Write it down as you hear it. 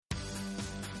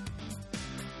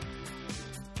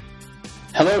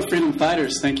Hello, freedom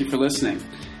fighters. Thank you for listening.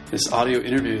 This audio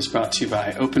interview is brought to you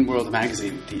by Open World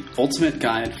Magazine, the ultimate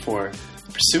guide for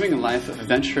pursuing a life of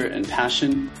adventure and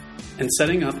passion and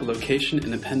setting up a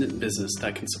location-independent business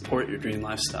that can support your dream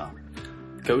lifestyle.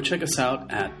 Go check us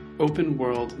out at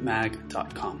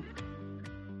openworldmag.com.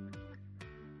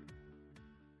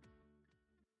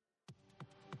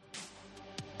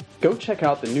 Go check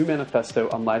out the new manifesto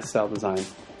on lifestyle design,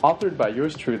 authored by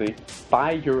yours truly,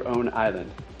 Buy Your Own Island,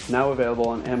 now available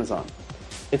on Amazon.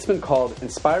 It's been called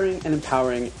inspiring and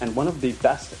empowering and one of the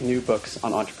best new books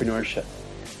on entrepreneurship.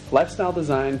 Lifestyle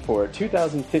design for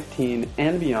 2015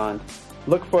 and beyond.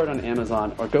 Look for it on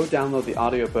Amazon or go download the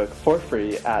audiobook for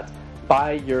free at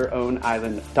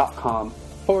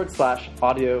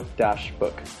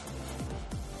buyyourowisland.com/audio-book.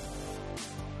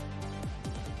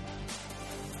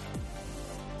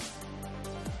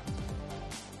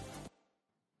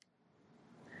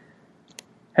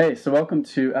 Hey, so welcome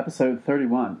to episode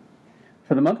 31.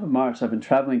 For the month of March, I've been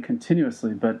traveling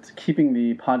continuously, but keeping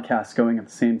the podcast going at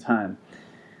the same time,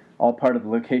 all part of the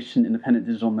location-independent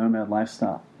digital nomad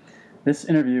lifestyle. This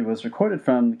interview was recorded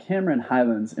from the Cameron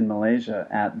Highlands in Malaysia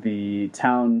at the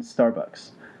town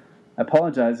Starbucks. I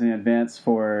apologize in advance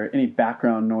for any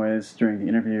background noise during the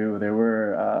interview. There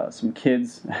were some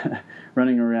kids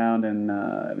running around and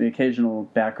the occasional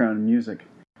background music.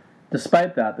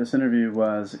 Despite that, this interview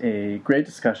was a great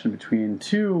discussion between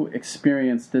two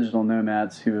experienced digital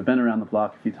nomads who have been around the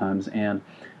block a few times, and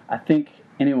I think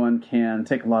anyone can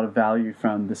take a lot of value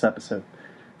from this episode.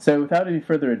 So without any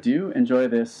further ado, enjoy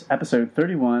this episode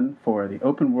 31 for the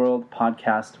Open World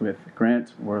podcast with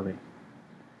Grant Weherly.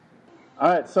 All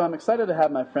right, so I'm excited to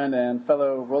have my friend and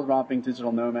fellow world-romping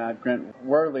digital nomad, Grant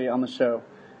Weherly, on the show.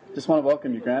 Just want to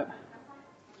welcome you, Grant.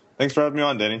 Thanks for having me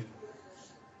on, Danny.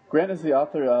 Grant is the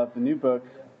author of the new book,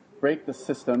 Break the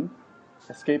System,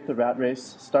 Escape the Rat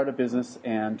Race, Start a Business,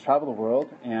 and Travel the World,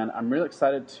 and I'm really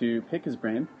excited to pick his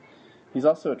brain. He's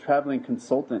also a traveling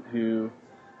consultant who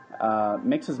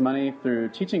makes his money through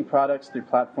teaching products through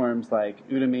platforms like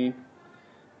Udemy.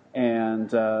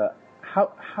 And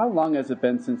how long has it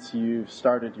been since you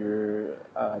started your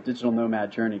digital nomad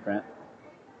journey, Grant?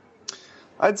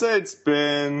 I'd say it's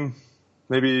been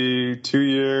maybe 2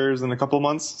 years and a couple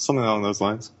months, something along those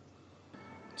lines.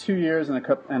 2 years and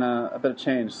a bit of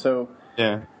change. So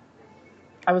yeah,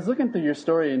 I was looking through your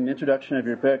story and introduction of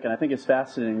your book, and I think it's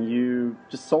fascinating. You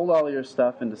just sold all of your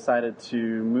stuff and decided to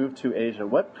move to Asia.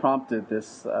 What prompted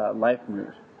this life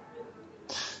move?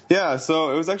 Yeah,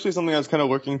 so it was actually something I was kind of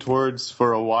working towards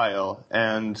for a while,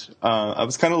 and I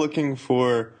was kind of looking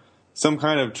for some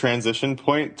kind of transition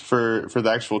point for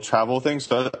the actual travel thing.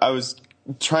 So I was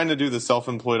trying to do the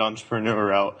self-employed entrepreneur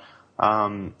route.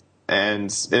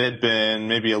 And it had been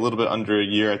maybe a little bit under a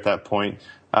year at that point.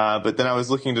 But then I was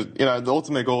looking to, the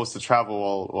ultimate goal was to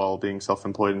travel while being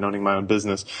self-employed and owning my own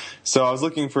business. So I was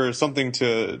looking for something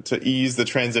to ease the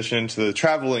transition to the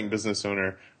traveling business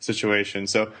owner situation.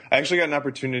 So I actually got an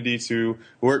opportunity to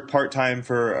work part-time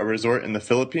for a resort in the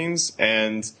Philippines.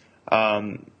 And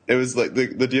it was like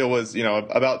the deal was,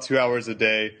 about 2 hours a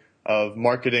day of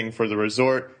marketing for the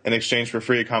resort in exchange for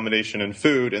free accommodation and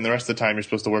food, and the rest of the time you're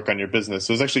supposed to work on your business.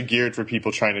 So it was actually geared for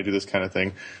people trying to do this kind of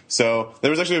thing. So there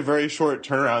was actually a very short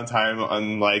turnaround time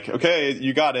on like, okay,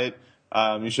 you got it.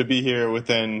 You should be here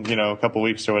within, a couple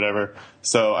weeks or whatever.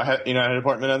 So I had, I had an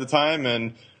apartment at the time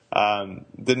and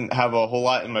didn't have a whole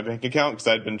lot in my bank account because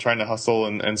I'd been trying to hustle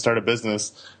and start a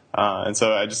business. And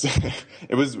so I just,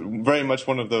 it was very much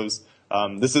one of those,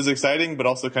 this is exciting, but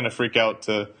also kind of freak out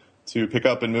to pick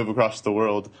up and move across the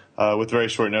world with very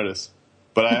short notice.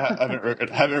 But I haven't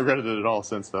regretted it at all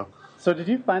since, though. So did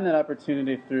you find that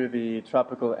opportunity through the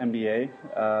Tropical MBA?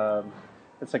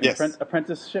 It's like yes. an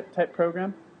apprenticeship type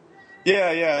program?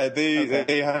 Yeah.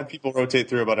 They have people rotate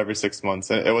through about every 6 months.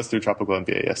 And it was through Tropical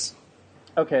MBA, yes.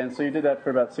 Okay, and so you did that for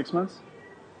about 6 months?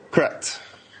 Correct.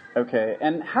 Okay,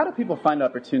 and how do people find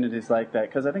opportunities like that?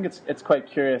 Because I think it's quite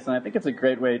curious, and I think it's a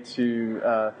great way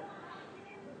to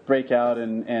break out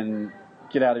and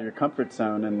get out of your comfort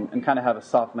zone and kind of have a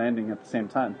soft landing at the same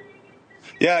time.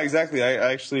 Yeah, exactly.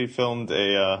 I actually filmed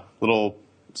a little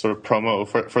sort of promo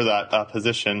for that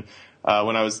position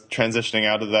when I was transitioning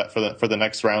out of that for the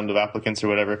next round of applicants or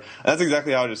whatever. And that's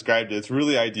exactly how I described it. It's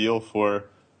really ideal for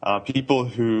people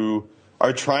who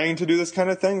are trying to do this kind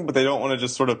of thing, but they don't want to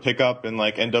just sort of pick up and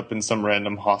like end up in some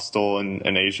random hostel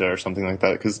in Asia or something like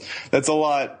that, because that's a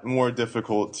lot more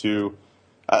difficult to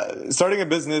starting a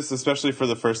business, especially for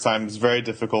the first time, is very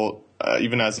difficult,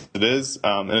 even as it is in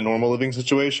a normal living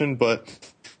situation. But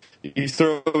you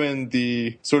throw in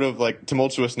the sort of like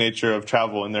tumultuous nature of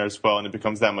travel in there as well, and it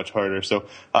becomes that much harder. So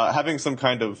having some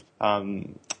kind of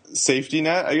safety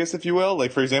net, I guess, if you will.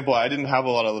 Like, for example, I didn't have a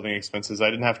lot of living expenses. I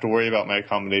didn't have to worry about my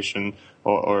accommodation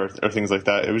or things like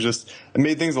that. It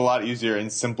made things a lot easier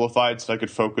and simplified so I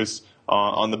could focus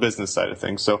on the business side of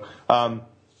things. So,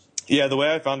 yeah, the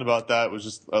way I found about that was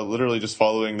just literally just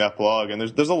following that blog. And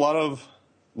there's a lot of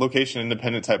location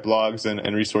independent type blogs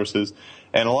and resources.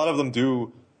 And a lot of them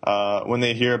do, when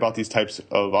they hear about these types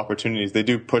of opportunities, they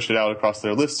do push it out across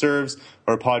their listservs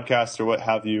or podcasts or what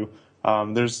have you.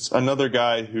 There's another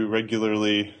guy who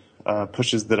regularly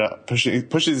pushes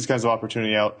these kinds of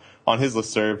opportunity out on his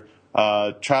listserv.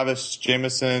 Travis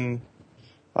Jameson.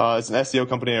 It's an SEO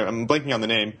company. I'm blanking on the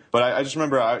name, but I just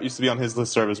remember I used to be on his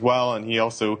listserv as well, and he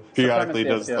also periodically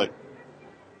does SEO.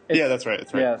 Yeah, that's right.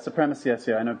 Yeah, Supremacy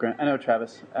SEO. I know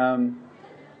Travis.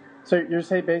 So you're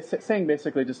saying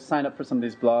basically just sign up for some of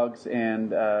these blogs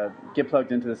and get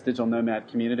plugged into this digital nomad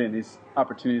community, and these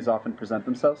opportunities often present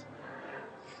themselves.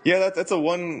 Yeah, that's a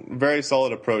one very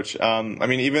solid approach. I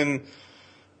mean, even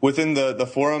within the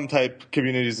forum type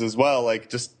communities as well, like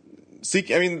just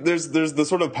there's the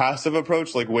sort of passive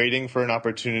approach, like waiting for an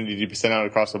opportunity to be sent out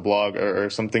across a blog or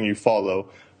something you follow.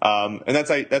 And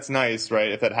that's nice,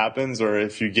 right? If that happens or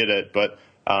if you get it, but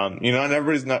not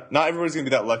everybody's going to be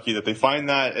that lucky that they find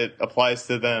that it applies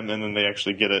to them and then they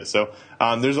actually get it. So,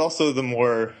 there's also the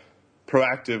more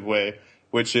proactive way,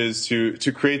 which is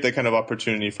to create that kind of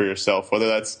opportunity for yourself, whether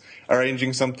that's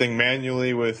arranging something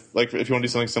manually with, like, if you want to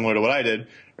do something similar to what I did,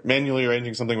 manually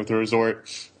arranging something with a resort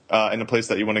in a place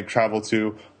that you want to travel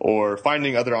to, or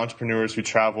finding other entrepreneurs who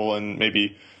travel and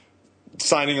maybe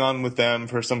signing on with them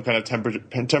for some kind of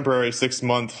temporary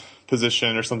 6-month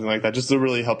position or something like that, just to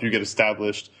really help you get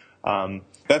established. That's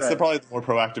right. Probably the more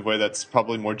proactive way that's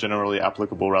probably more generally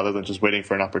applicable rather than just waiting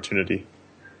for an opportunity.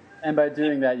 And by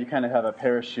doing that, you kind of have a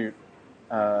parachute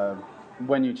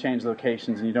when you change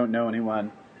locations and you don't know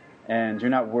anyone, and you're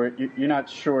not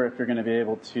sure if you're going to be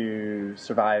able to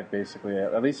survive. Basically,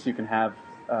 at least you can have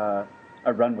a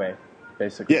runway.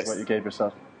 Basically, yes. Is what you gave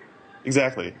yourself.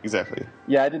 Exactly.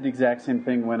 Yeah, I did the exact same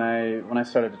thing when I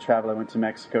started to travel. I went to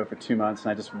Mexico for 2 months,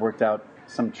 and I just worked out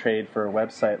some trade for a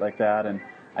website like that, and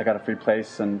I got a free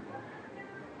place. And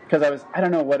because I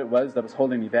don't know what it was that was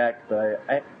holding me back, but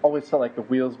I always felt like the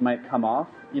wheels might come off,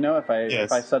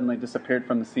 if I suddenly disappeared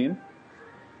from the scene.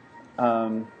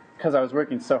 Because I was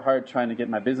working so hard trying to get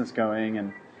my business going,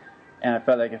 and I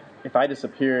felt like if I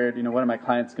disappeared, what are my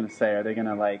clients going to say? Are they going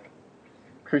to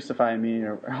crucify me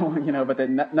or but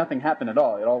then nothing happened at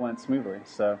all. It all went smoothly.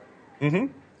 So. Mm-hmm.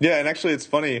 Yeah, and actually it's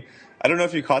funny. I don't know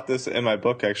if you caught this in my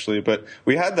book actually, but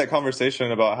we had that conversation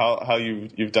about how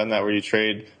you've done that, where you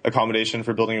trade accommodation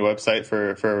for building a website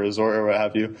for a resort or what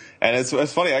have you. And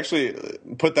it's funny, I actually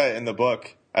put that in the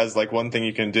book as one thing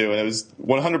you can do, and it was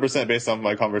 100% based on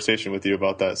my conversation with you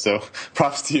about that. So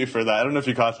props to you for that. I don't know if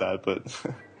you caught that, but.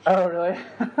 Oh, really?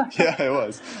 Yeah, it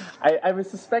was. I was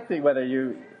suspecting whether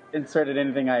you inserted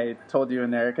anything I told you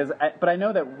in there, but I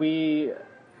know that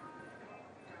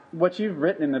what you've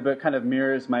written in the book kind of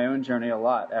mirrors my own journey a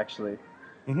lot, actually.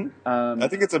 Mm-hmm. I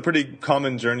think it's a pretty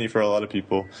common journey for a lot of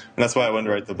people, and that's why I wanted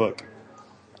to write the book.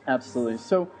 Absolutely.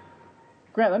 So,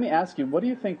 Grant, let me ask you, what do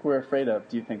you think we're afraid of?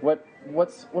 Do you think what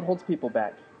holds people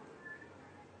back?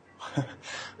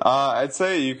 I'd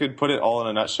say you could put it all in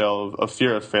a nutshell of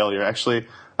fear of failure. Actually,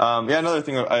 another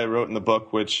thing I wrote in the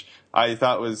book, which I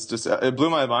thought was just, it blew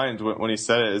my mind when he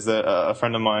said it, is that a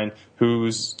friend of mine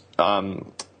who's,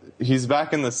 he's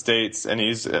back in the States and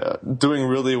he's doing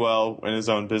really well in his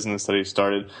own business that he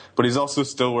started, but he's also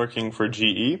still working for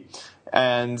GE.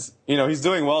 And, he's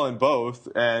doing well in both,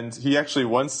 and he actually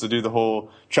wants to do the whole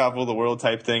travel the world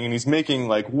type thing, and he's making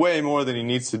way more than he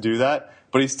needs to do that,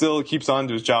 but he still keeps on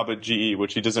to his job at GE,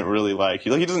 which he doesn't really like.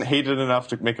 He doesn't hate it enough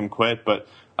to make him quit, but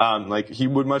he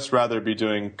would much rather be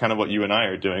doing kind of what you and I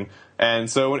are doing. And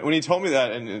so when he told me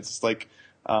that, and it's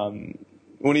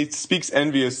when he speaks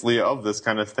enviously of this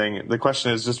kind of thing, the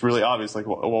question is just really obvious,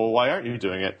 well, why aren't you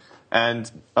doing it?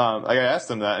 And I asked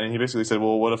him that, and he basically said,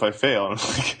 well, what if I fail? And I'm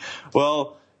like,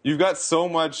 well, you've got so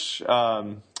much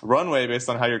runway based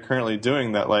on how you're currently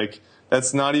doing that,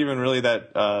 that's not even really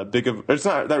that it's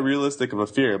not that realistic of a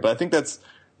fear. But I think that's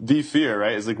the fear,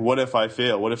 right? Is what if I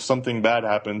fail? What if something bad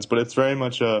happens? But it's very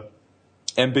much a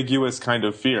ambiguous kind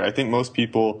of fear. I think most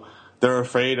people, they're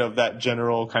afraid of that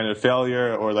general kind of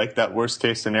failure or that worst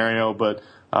case scenario, but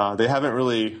they haven't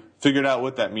really figured out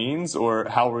what that means or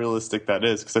how realistic that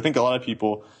is. Because I think a lot of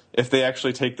people, if they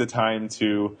actually take the time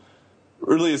to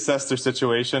really assess their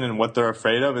situation and what they're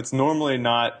afraid of, it's normally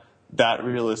not that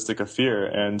realistic a fear.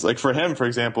 And for him, for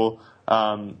example,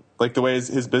 like the way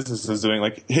his business is doing.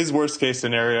 Like his worst case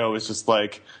scenario is just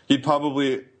like he'd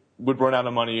probably would run out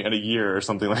of money in a year or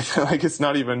something like that. Like it's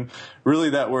not even really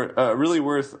really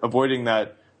worth avoiding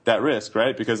that risk,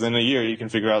 right? Because in a year you can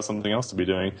figure out something else to be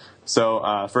doing.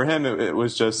 So for him, it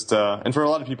was just, and for a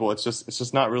lot of people, it's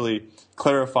just not really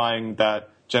clarifying that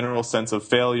general sense of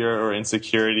failure or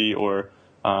insecurity, or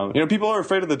people are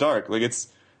afraid of the dark. Like it's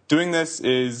jumping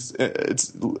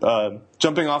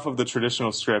off of the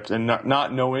traditional script and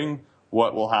not knowing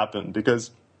what will happen,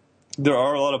 because there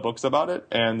are a lot of books about it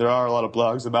and there are a lot of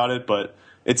blogs about it, but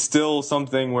it's still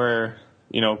something where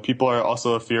people are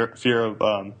also a fear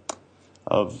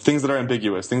of things that are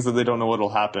ambiguous, things that they don't know what will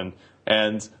happen.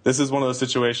 And this is one of those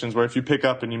situations where if you pick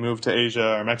up and you move to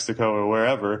Asia or Mexico or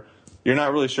wherever, you're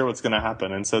not really sure what's going to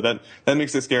happen. And so that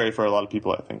makes it scary for a lot of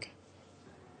people, I think.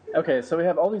 Okay, so we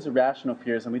have all these irrational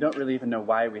fears, and we don't really even know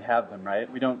why we have them,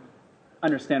 right? We don't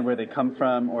understand where they come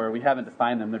from, or we haven't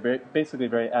defined them. They're basically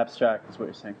very abstract, is what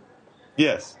you're saying.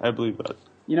 Yes, I believe that.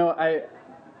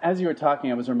 As you were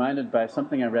talking, I was reminded by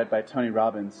something I read by Tony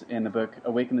Robbins in the book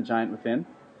Awaken the Giant Within,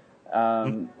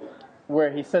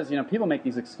 where he says, people make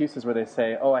these excuses where they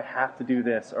say, oh, I have to do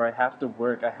this, or I have to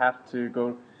work, I have to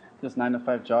go this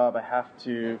 9-to-5 job, I have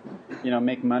to,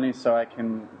 make money so I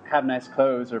can have nice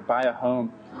clothes or buy a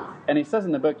home. And he says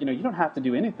in the book, you don't have to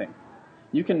do anything.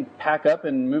 You can pack up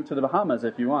and move to the Bahamas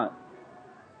if you want.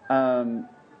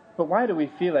 But why do we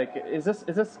feel like, is this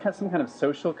some kind of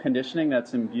social conditioning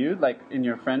that's imbued? Like in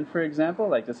your friend, for example,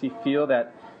 like does he feel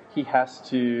that he has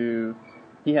certain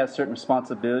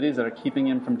responsibilities that are keeping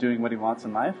him from doing what he wants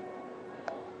in life?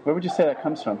 Where would you say that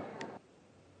comes from?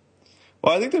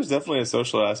 Well, I think there's definitely a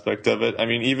social aspect of it. I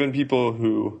mean, even people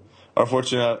who are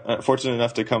fortunate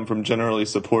enough to come from generally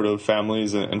supportive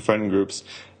families and friend groups,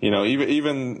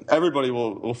 even everybody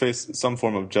will face some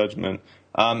form of judgment.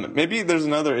 Maybe there's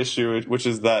another issue, which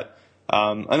is that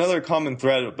another common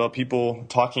thread about people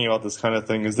talking about this kind of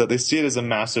thing is that they see it as a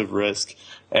massive risk.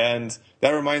 And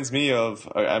that reminds me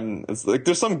of, it's like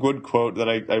there's some good quote that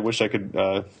I wish I could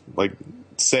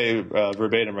say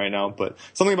verbatim right now, but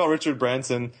something about Richard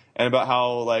Branson and about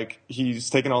how he's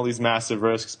taken all these massive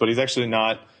risks, but he's actually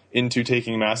not into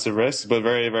taking massive risks, but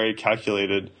very, very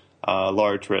calculated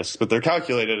large risks. But they're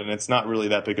calculated, and it's not really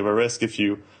that big of a risk if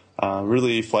you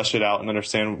really flesh it out and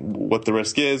understand what the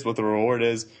risk is, what the reward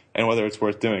is, and whether it's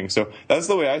worth doing. So that's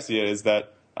the way I see it, is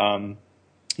that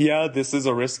this is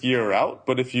a riskier route,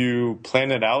 but if you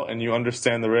plan it out and you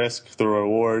understand the risk, the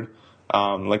reward,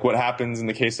 what happens in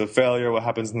the case of failure, what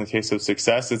happens in the case of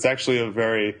success, it's actually a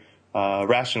very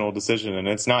rational decision. And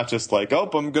it's not just I'm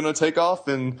going to take off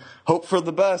and hope for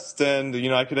the best. And,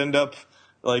 I could end up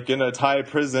in a Thai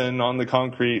prison on the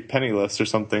concrete penniless or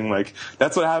something.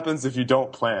 That's what happens if you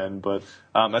don't plan. But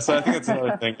so I think that's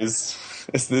another thing is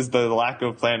the lack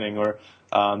of planning, or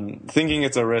thinking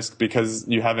it's a risk because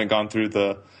you haven't gone through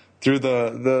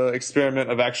the experiment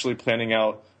of actually planning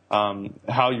out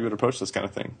how you would approach this kind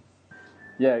of thing.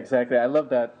 Yeah, exactly. I love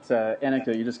that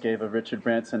anecdote you just gave of Richard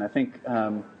Branson. I think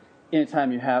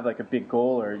anytime you have a big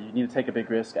goal or you need to take a big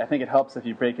risk, I think it helps if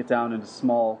you break it down into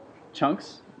small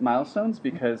chunks, milestones,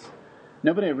 because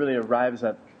nobody really arrives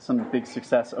at some big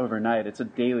success overnight. It's a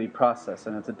daily process,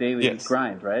 and it's a daily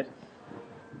grind, right?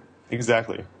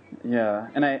 Exactly. Yeah,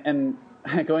 and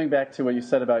going back to what you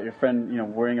said about your friend,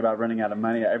 worrying about running out of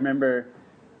money, I remember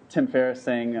Tim Ferriss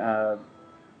saying,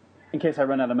 in case I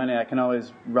run out of money, I can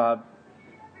always rob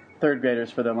third graders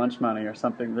for their lunch money or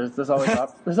something. There's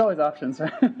always options,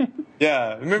 right?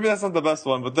 Yeah, maybe that's not the best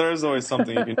one, but there is always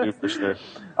something you can do for sure.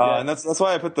 And that's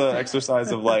why I put the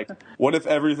exercise of what if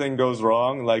everything goes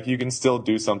wrong? You can still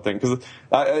do something, because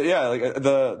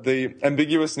the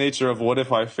ambiguous nature of what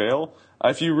if I fail.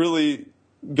 If you really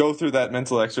go through that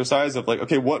mental exercise of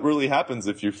okay, what really happens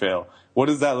if you fail? What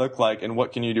does that look like, and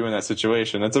what can you do in that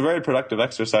situation? It's a very productive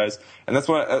exercise, and that's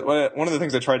one of the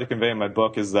things I tried to convey in my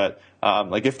book is that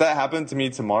if that happened to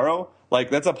me tomorrow,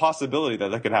 that's a possibility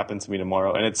that could happen to me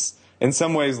tomorrow, and it's in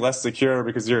some ways less secure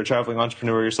because you're a traveling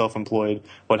entrepreneur, you're self-employed,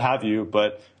 what have you,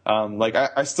 but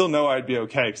I still know I'd be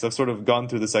okay because I've sort of gone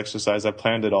through this exercise, I've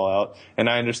planned it all out, and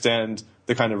I understand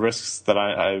the kind of risks that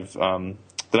I'm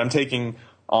taking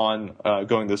on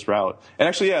going this route. And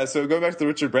actually, so going back to the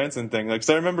Richard Branson thing,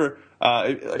 so I remember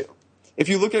if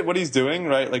you look at what he's doing,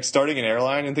 right, starting an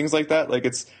airline and things like that,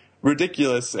 it's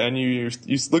ridiculous, and you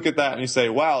look at that and you say,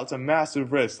 wow, it's a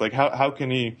massive risk. How can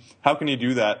he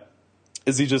do that?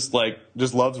 Is he just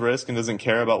loves risk and doesn't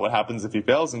care about what happens if he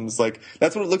fails? And it's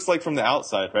that's what it looks like from the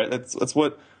outside, right? That's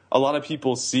what a lot of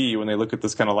people see when they look at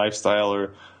this kind of lifestyle,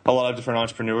 or a lot of different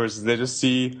entrepreneurs, they just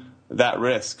see that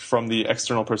risk from the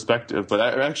external perspective. But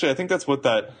I think that's what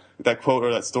that quote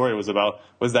or that story was about,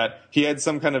 was that he had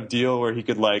some kind of deal where he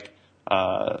could like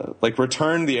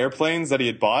return the airplanes that he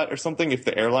had bought or something if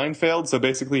the airline failed. So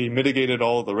basically he mitigated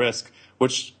all of the risk,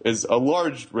 which is a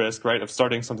large risk, right, of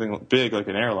starting something big like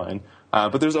an airline.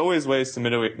 But there's always ways to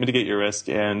mitigate your risk.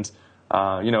 And,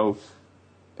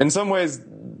 in some ways,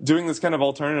 doing this kind of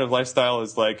alternative lifestyle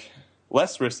is like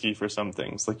less risky for some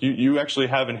things. Like you actually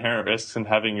have inherent risks in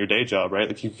having your day job, right?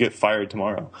 Like you could get fired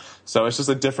tomorrow. So it's just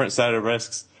a different set of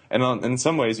risks. And in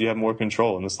some ways you have more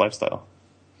control in this lifestyle.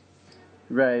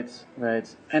 Right.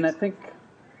 And I think,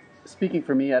 speaking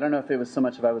for me, I don't know if it was so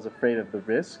much if I was afraid of the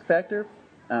risk factor.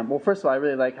 Well, first of all, I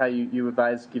really like how you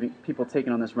advise giving people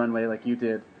taking on this runway like you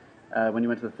did when you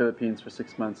went to the Philippines for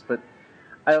 6 months. But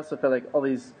I also felt like all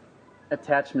these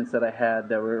attachments that I had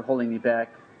that were holding me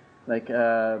back, like,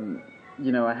 I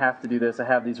have to do this, I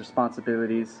have these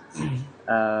responsibilities.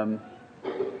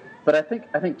 But I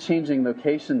think changing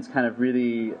locations kind of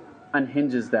really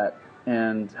unhinges that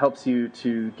and helps you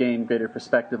to gain greater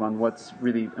perspective on what's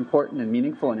really important and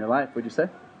meaningful in your life, would you say?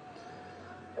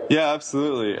 Yeah,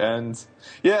 absolutely. And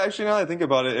yeah, actually, now that I think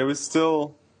about it, it was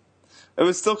still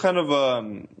kind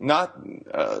of not.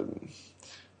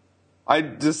 I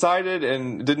decided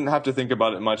and didn't have to think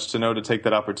about it much to know to take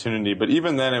that opportunity. But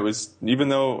even then, even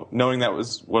though knowing that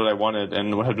was what I wanted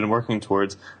and what I had been working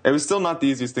towards, it was still not the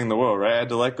easiest thing in the world, right? I had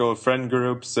to let go of friend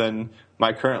groups and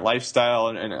my current lifestyle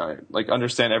and like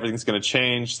understand everything's going to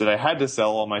change, that I had to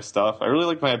sell all my stuff. I really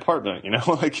liked my apartment,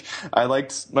 like I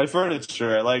liked my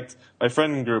furniture. I liked my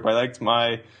friend group. I liked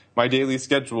my daily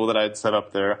schedule that I had set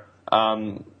up there.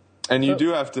 And you do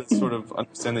have to sort of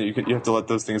understand that you have to let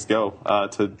those things go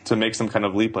to make some kind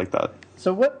of leap like that.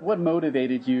 So what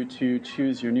motivated you to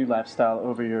choose your new lifestyle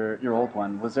over your old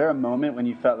one? Was there a moment when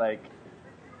you felt like,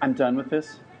 I'm done with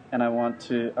this and I want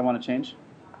to change?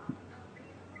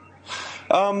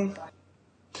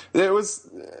 It was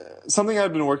something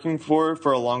I'd been working for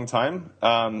a long time.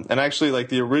 And actually, like,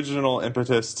 the original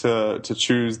impetus to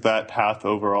choose that path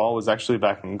overall was actually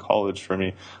back in college for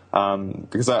me.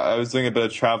 Because I was doing a bit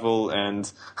of travel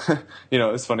and,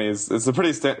 it's funny. It's a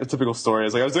pretty typical story.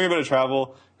 It's like I was doing a bit of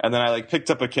travel and then I like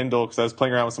picked up a Kindle because I was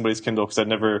playing around with somebody's Kindle because I'd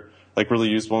never like really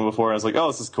used one before. I was like, oh,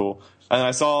 this is cool. And then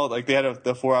I saw like they had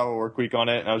the 4-hour work week on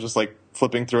it, and I was just like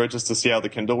flipping through it just to see how the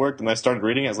Kindle worked. And I started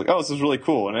reading it. I was like, oh, this is really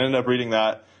cool. And I ended up reading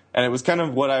that. And it was kind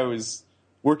of what I was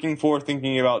working for,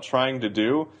 thinking about trying to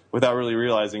do without really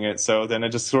realizing it. So then it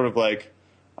just sort of like,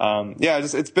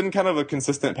 it's been kind of a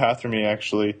consistent path for me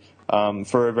actually,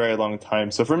 for a very long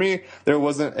time. So for me, there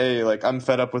wasn't a like I'm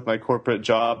fed up with my corporate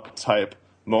job type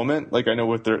moment. Like I know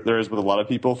what there is with a lot of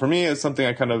people. For me, it's something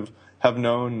I kind of have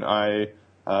known. I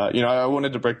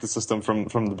wanted to break the system from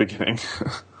the beginning.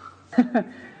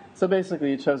 So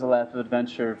basically, you chose a life of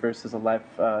adventure versus a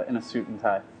life in a suit and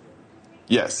tie.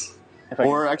 Yes.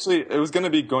 Or actually, it was going to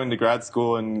be going to grad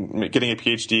school and getting a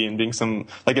PhD and being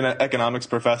an economics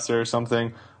professor or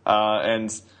something.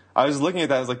 And I was looking at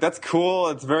that. I was like, that's cool.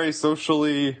 It's very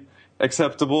socially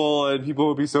acceptable and people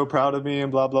will be so proud of me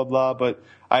and blah, blah, blah. But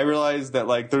I realized that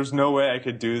like, there's no way I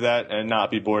could do that and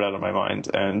not be bored out of my mind.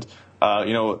 And,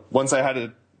 once I had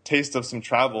a taste of some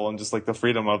travel and just like the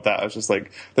freedom of that, I was just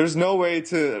like, there's no way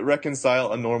to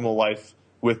reconcile a normal life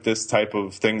with this type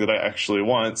of thing that I actually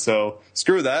want. So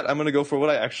screw that. I'm going to go for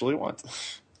what I actually want.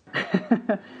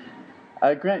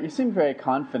 Grant, you seem very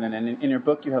confident, and in your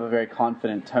book you have a very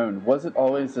confident tone. Was it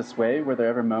always this way? Were there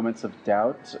ever moments of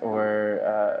doubt,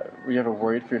 or were you ever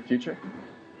worried for your future?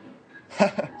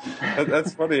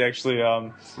 That's funny, actually.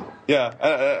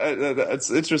 It's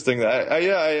interesting.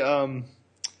 I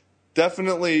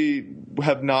definitely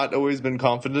have not always been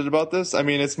confident about this. I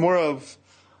mean, it's more of,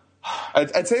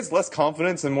 I'd say it's less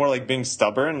confidence and more like being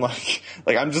stubborn. Like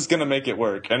I'm just gonna make it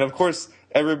work. And of course,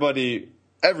 everybody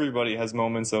has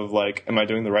moments of like, am I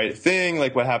doing the right thing?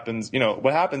 Like what happens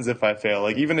if I fail?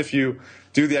 Like even if you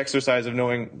do the exercise of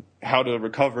knowing how to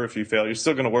recover if you fail, you're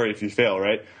still gonna worry if you fail,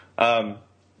 right?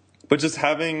 But just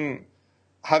having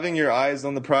your eyes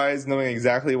on the prize, knowing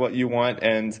exactly what you want,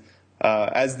 and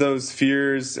as those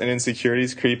fears and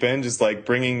insecurities creep in, just like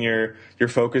bringing your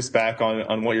focus back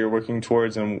on what you're working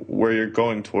towards and where you're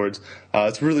going towards.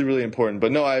 It's really, really important.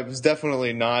 But no, I was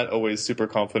definitely not always super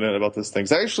confident about these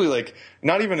things. I actually like,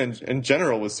 not even in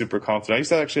general was super confident. I used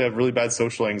to actually have really bad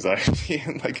social anxiety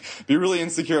and like be really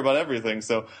insecure about everything.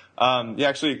 So,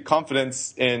 actually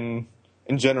confidence in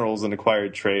general is an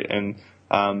acquired trait. And,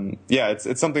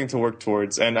 it's something to work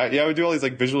towards. And I would do all these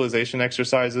like visualization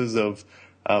exercises of,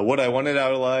 what I wanted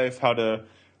out of life, how to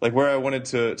like where I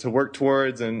wanted to work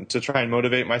towards and to try and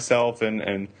motivate myself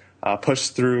and push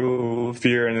through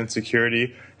fear and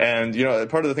insecurity. And,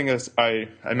 part of the thing that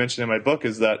I mentioned in my book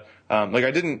is that, like,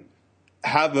 I didn't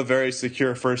have a very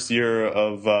secure first year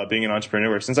of being an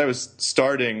entrepreneur, since I was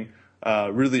starting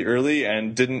really early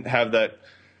and didn't have that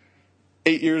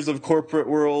 8 years of corporate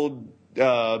world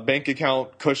bank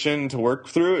account cushion to work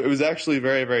through. It was actually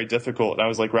very, very difficult. And I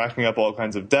was like racking up all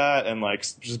kinds of debt and like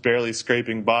just barely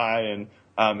scraping by. And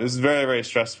it was very, very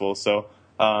stressful. So,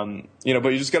 but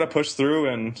you just got to push through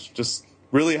and just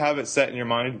really have it set in your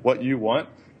mind what you want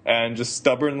and just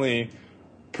stubbornly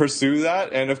pursue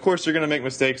that. And of course, you're going to make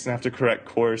mistakes and have to correct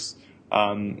course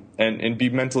and be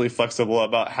mentally flexible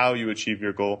about how you achieve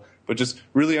your goal. But just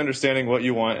really understanding what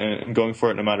you want and going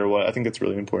for it no matter what. I think that's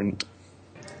really important.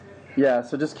 Yeah,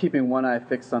 so just keeping one eye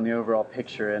fixed on the overall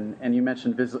picture. And you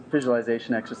mentioned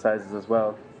visualization exercises as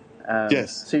well.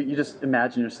 Yes. So you just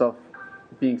imagine yourself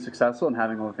being successful and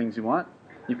having all the things you want.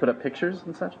 You put up pictures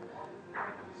and such?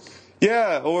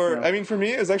 Yeah, I mean, for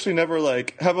me, it was actually never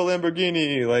like, have a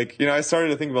Lamborghini. Like, I started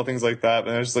to think about things like that,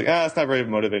 and I was just like, it's not very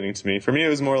motivating to me. For me, it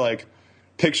was more like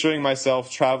picturing myself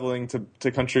traveling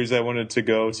to countries I wanted to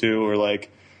go to, or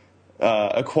like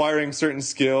acquiring certain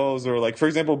skills, or like, for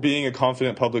example, being a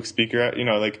confident public speaker,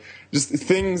 like just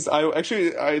things.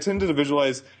 I tended to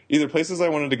visualize either places I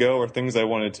wanted to go or things I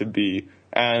wanted to be.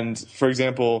 And for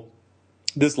example,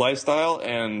 this lifestyle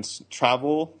and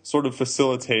travel sort of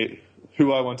facilitate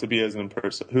who I want to be as a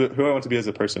person, who I want to be as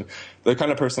a person, the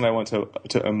kind of person I want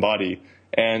to embody.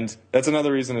 And that's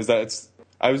another reason is that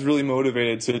I was really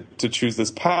motivated to choose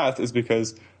this path is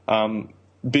because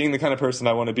being the kind of person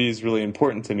I want to be is really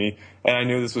important to me. And I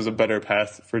knew this was a better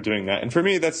path for doing that. And for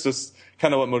me, that's just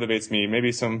kind of what motivates me.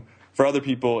 Maybe for other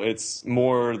people, it's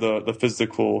more the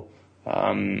physical,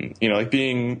 like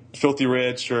being filthy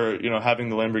rich or, having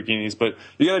the Lamborghinis, but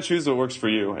you got to choose what works for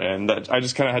you. And I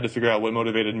just kind of had to figure out what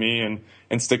motivated me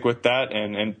and stick with that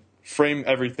and frame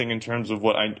everything in terms of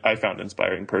what I found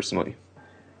inspiring personally.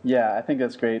 Yeah, I think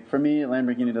that's great. For me,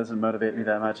 Lamborghini doesn't motivate me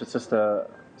that much. It's just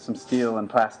some steel and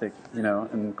plastic,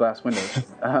 and glass windows.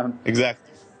 Exactly.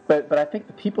 But I think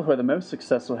the people who are the most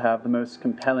successful have the most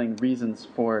compelling reasons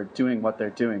for doing what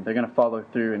they're doing. They're going to follow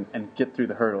through and get through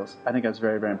the hurdles. I think that's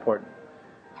very, very important.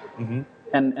 Mm-hmm.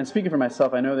 And speaking for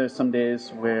myself, I know there's some days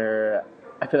where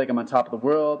I feel like I'm on top of the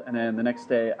world, and then the next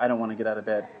day I don't want to get out of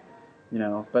bed.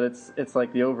 But it's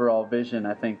like the overall vision,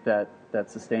 I think, that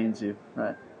sustains you,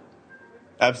 right?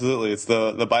 Absolutely. It's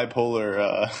the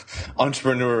bipolar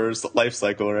entrepreneur's life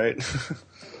cycle, right?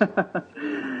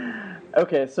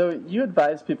 Okay, so you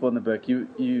advise people in the book.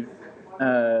 You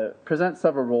present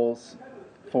several roles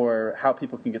for how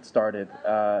people can get started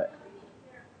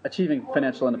achieving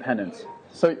financial independence.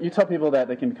 So you tell people that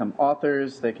they can become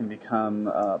authors, they can become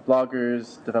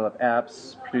bloggers, develop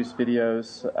apps, produce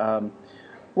videos.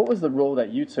 What was the role that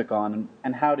you took on,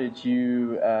 and how did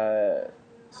you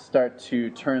start to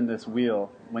turn this wheel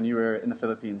when you were in the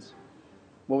Philippines?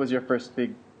 What was your first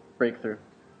big breakthrough?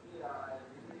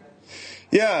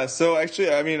 Yeah, so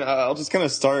actually, I mean, I'll just kind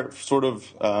of start sort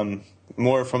of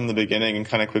more from the beginning and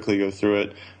kind of quickly go through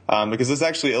it because this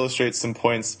actually illustrates some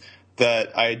points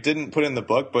that I didn't put in the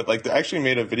book, but like they actually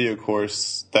made a video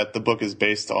course that the book is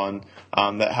based on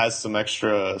that has some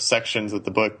extra sections that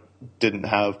the book didn't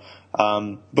have.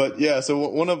 But yeah, so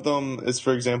one of them is,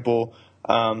 for example,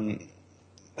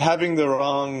 having the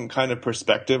wrong kind of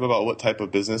perspective about what type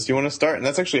of business you want to start. And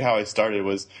that's actually how I started.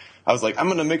 I was like, I'm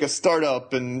going to make a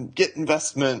startup and get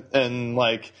investment and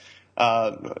like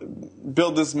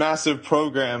build this massive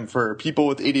program for people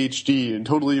with ADHD and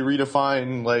totally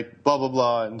redefine like blah, blah,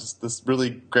 blah, and just this really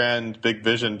grand big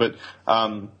vision. But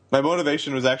my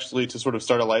motivation was actually to sort of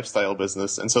start a lifestyle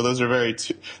business. And so those are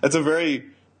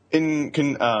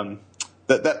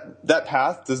that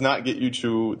path does not get you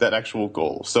to that actual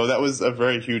goal. So that was a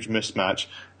very huge mismatch.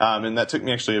 And that took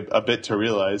me actually a bit to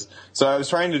realize. So I was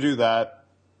trying to do that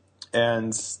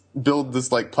and build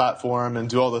this like platform and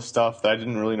do all this stuff that I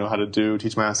didn't really know how to do,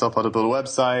 teach myself how to build a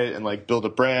website and like build a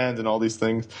brand and all these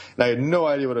things. And I had no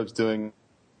idea what I was doing,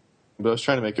 but I was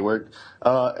trying to make it work.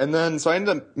 And then, so I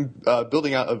ended up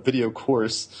building out a video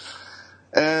course,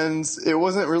 and it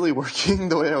wasn't really working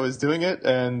the way I was doing it.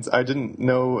 And I didn't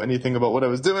know anything about what I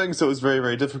was doing. So it was very,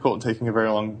 very difficult and taking a very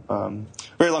long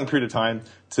period of time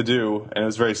to do. And it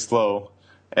was very slow.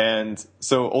 And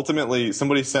so ultimately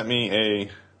somebody sent me a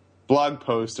blog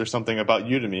post or something about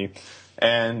Udemy,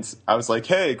 and I was like,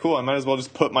 hey, cool, I might as well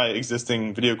just put my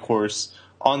existing video course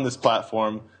on this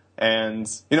platform. And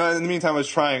in the meantime I was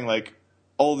trying like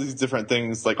all these different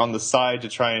things like on the side to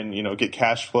try and get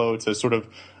cash flow to sort of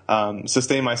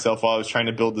sustain myself while I was trying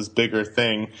to build this bigger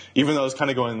thing, even though I was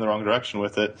kind of going in the wrong direction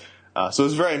with it. So it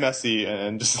was very messy,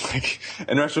 and just like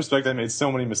in retrospect, I made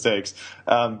so many mistakes.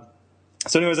 So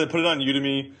anyways, I put it on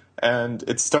Udemy, and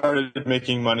it started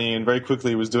making money, and very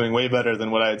quickly was doing way better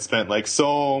than what I had spent like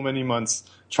so many months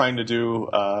trying to do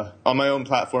on my own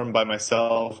platform by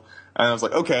myself. And I was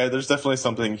like, okay, there's definitely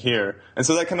something here. And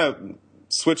so that kind of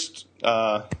switched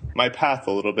my path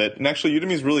a little bit. And actually,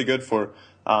 Udemy is really good for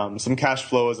some cash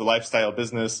flow as a lifestyle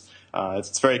business.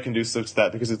 It's very conducive to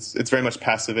that because it's very much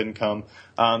passive income.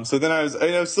 So then I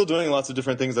was still doing lots of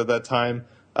different things at that time.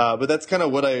 But that's kind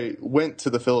of what I went to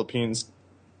the Philippines.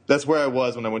 That's where I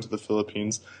was when I went to the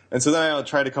Philippines. And so then I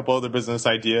tried a couple other business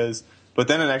ideas. But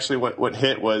then what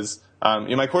hit was,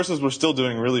 my courses were still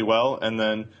doing really well. And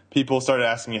then people started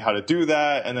asking me how to do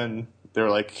that. And then they were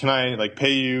like, can I like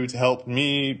pay you to help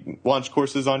me launch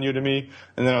courses on Udemy?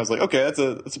 And then I was like, okay, that's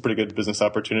a pretty good business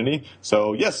opportunity.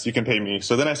 So yes, you can pay me.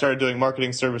 So then I started doing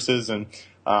marketing services and,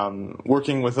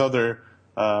 working with other,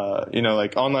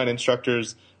 like online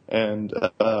instructors and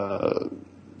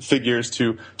figures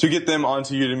to get them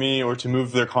onto Udemy or to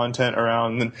move their content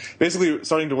around, and basically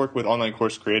starting to work with online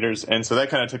course creators. And so that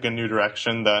kind of took a new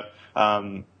direction that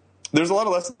there's a lot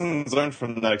of lessons learned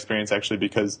from that experience, actually,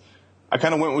 because I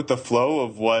kind of went with the flow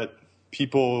of what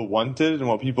people wanted and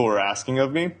what people were asking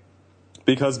of me.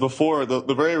 Because before,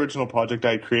 the very original project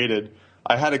I created,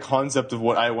 I had a concept of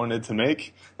what I wanted to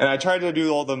make, and I tried to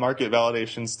do all the market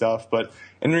validation stuff, but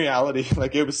in reality,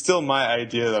 like, it was still my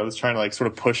idea that I was trying to like sort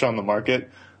of push on the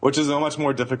market, which is a much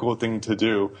more difficult thing to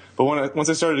do. But once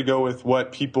I started to go with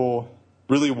what people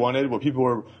really wanted, what people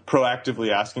were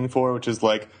proactively asking for, which is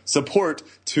like support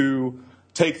to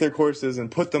take their courses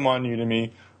and put them on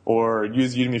Udemy or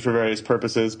use Udemy for various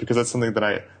purposes, because that's something that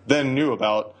I then knew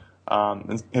about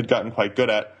and had gotten quite good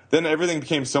at, then everything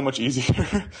became so much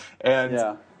easier. And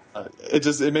yeah.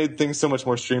 It made things so much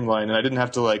more streamlined, and I didn't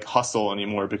have to like hustle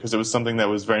anymore because it was something that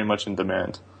was very much in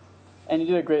demand. And you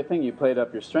did a great thing. You played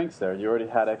up your strengths there. You already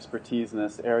had expertise in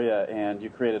this area, and you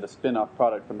created a spin-off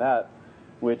product from that,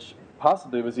 which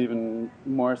possibly was even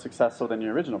more successful than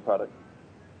your original product.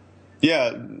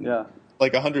 Yeah. Yeah.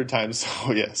 Like 100 times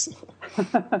so, yes.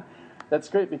 That's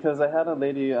great, because I had a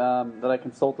lady that I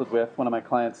consulted with, one of my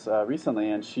clients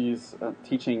recently, and she's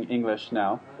teaching English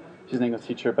now. She's an English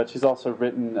teacher, but she's also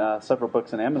written several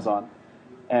books on Amazon.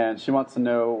 And she wants to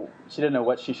know, she didn't know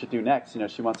what she should do next.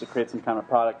 She wants to create some kind of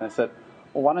product. And I said,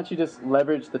 well, why don't you just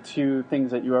leverage the two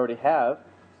things that you already have?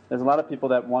 There's a lot of people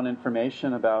that want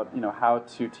information about, how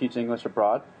to teach English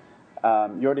abroad.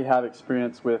 You already have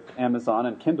experience with Amazon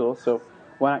and Kindle, so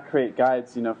why not create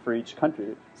guides, for each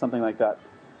country, something like that.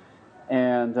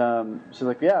 And she's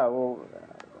like, yeah, well,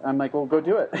 I'm like, well, go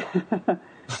do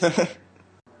it.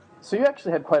 So you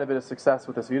actually had quite a bit of success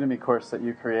with this Udemy course that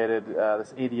you created,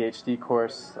 this ADHD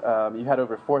course. You had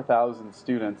over 4,000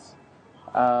 students.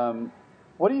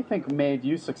 What do you think made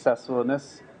you successful in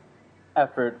this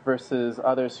effort versus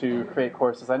others who create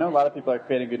courses? I know a lot of people are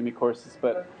creating Udemy courses,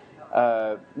 but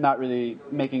not really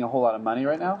making a whole lot of money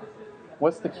right now.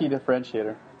 What's the key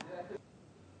differentiator?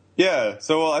 Yeah,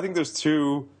 so I think there's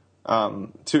two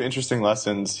interesting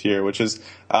lessons here, which is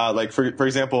for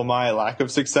example, my lack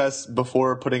of success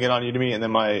before putting it on Udemy, and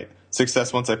then my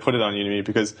success once I put it on Udemy,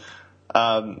 because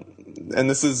and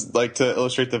this is like to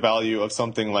illustrate the value of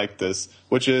something like this,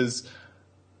 which is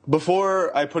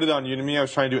before I put it on Udemy, I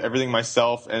was trying to do everything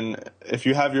myself. And if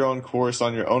you have your own course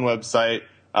on your own website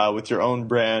with your own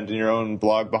brand and your own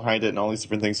blog behind it and all these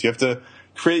different things, you have to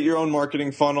create your own marketing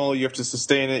funnel. You have to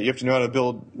sustain it. You have to know how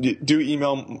to do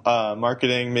email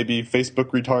marketing, maybe Facebook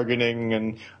retargeting,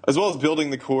 and as well as building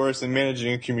the course and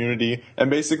managing a community. And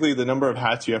basically, the number of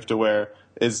hats you have to wear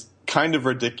is kind of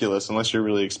ridiculous unless you're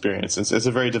really experienced. It's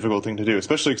a very difficult thing to do,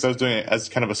 especially because I was doing it as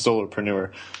kind of a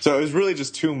solopreneur. So it was really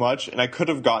just too much, and I could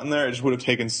have gotten there. It just would have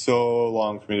taken so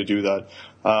long for me to do that.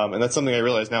 And that's something I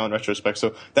realize now in retrospect.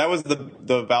 So that was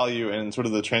the value and sort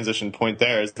of the transition point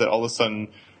there, is that all of a sudden,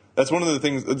 that's one of the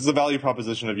things, it's the value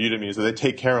proposition of Udemy, is that they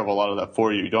take care of a lot of that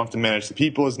for you. You don't have to manage the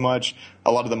people as much.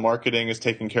 A lot of the marketing is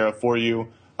taken care of for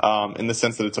you, in the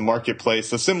sense that it's a marketplace.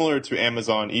 So similar to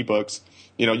Amazon ebooks,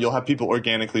 you'll have people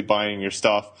organically buying your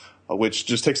stuff, which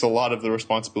just takes a lot of the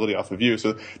responsibility off of you.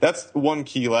 So that's one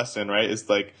key lesson, right? Is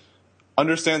like,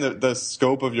 understand the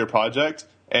scope of your project,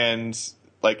 and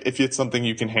like if it's something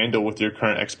you can handle with your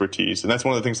current expertise. And that's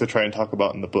one of the things I try and talk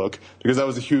about in the book, because that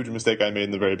was a huge mistake I made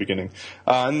in the very beginning.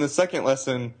 And the second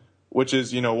lesson, which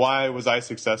is, why was I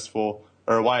successful,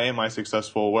 or why am I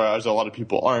successful, whereas a lot of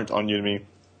people aren't on Udemy?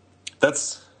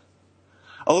 That's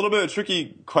a little bit of a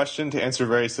tricky question to answer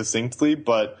very succinctly,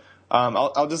 but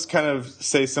I'll just kind of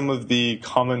say some of the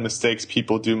common mistakes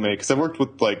people do make, because I've worked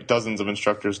with like dozens of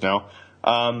instructors now.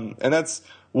 And that's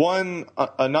one,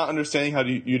 not understanding how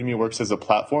Udemy works as a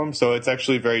platform. So it's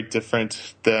actually very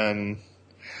different than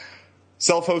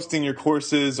self-hosting your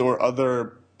courses or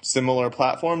other similar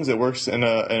platforms. It works in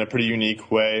a pretty unique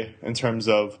way in terms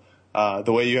of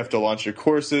the way you have to launch your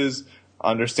courses,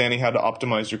 understanding how to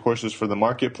optimize your courses for the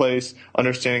marketplace,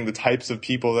 understanding the types of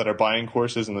people that are buying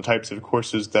courses and the types of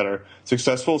courses that are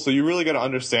successful. So you really got to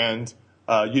understand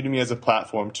Udemy as a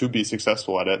platform to be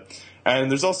successful at it. And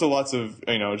there's also lots of,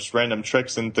 just random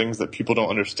tricks and things that people don't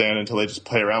understand until they just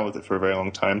play around with it for a very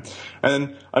long time. And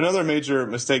then another major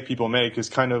mistake people make is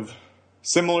kind of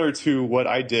similar to what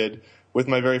I did with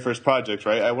my very first project,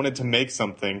 right? I wanted to make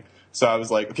something. So I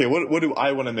was like, okay, what do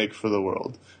I want to make for the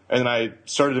world? And I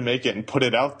started to make it and put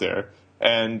it out there.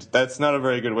 And that's not a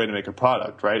very good way to make a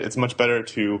product, right? It's much better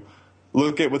to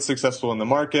look at what's successful in the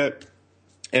market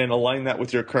and align that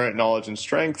with your current knowledge and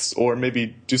strengths, or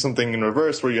maybe do something in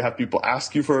reverse where you have people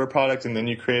ask you for a product and then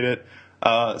you create it.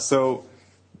 So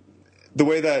the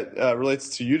way that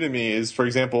relates to Udemy is, for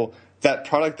example, that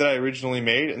product that I originally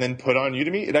made and then put on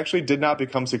Udemy, it actually did not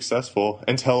become successful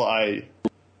until I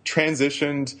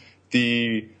transitioned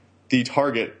the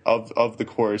target of the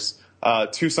course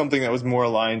to something that was more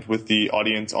aligned with the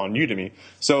audience on Udemy.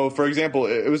 So, for example,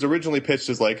 it was originally pitched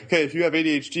as like, okay, if you have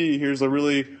ADHD, here's a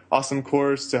really awesome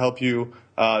course to help you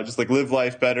just like live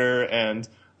life better, and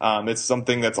it's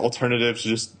something that's alternative to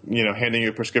just handing you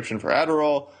a prescription for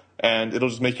Adderall, and it'll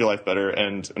just make your life better,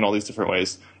 and in all these different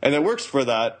ways. And it works for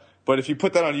that. But if you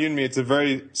put that on Udemy, it's a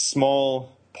very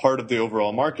small part of the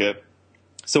overall market.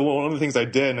 So one of the things I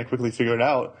did, and I quickly figured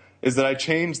out, is that I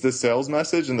changed the sales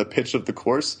message and the pitch of the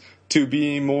course to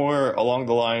be more along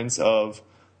the lines of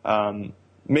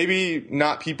maybe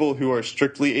not people who are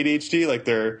strictly ADHD, like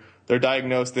they're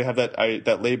diagnosed, they have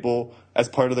that label as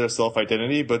part of their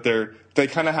self-identity, but they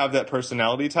kind of have that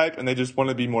personality type, and they just want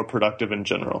to be more productive in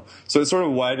general. So it sort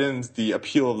of widens the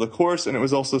appeal of the course, and it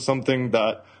was also something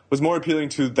that was more appealing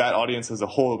to that audience as a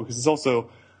whole, because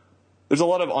there's a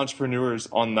lot of entrepreneurs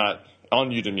on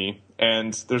Udemy,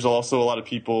 and there's also a lot of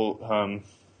people,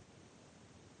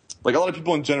 like a lot of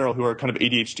people in general who are kind of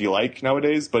ADHD-like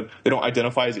nowadays, but they don't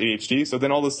identify as ADHD. So then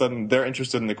all of a sudden they're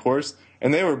interested in the course,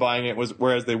 and they were buying it,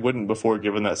 whereas they wouldn't before,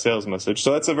 given that sales message.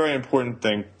 So that's a very important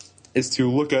thing, is to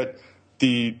look at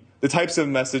the types of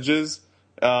messages,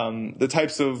 the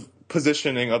types of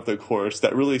positioning of the course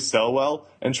that really sell well,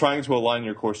 and trying to align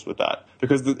your course with that.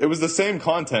 Because it was the same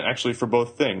content actually for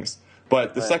both things,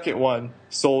 but the second one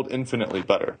sold infinitely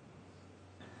better.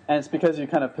 And it's because you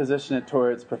kind of position it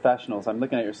towards professionals. I'm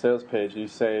looking at your sales page, and you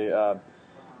say, are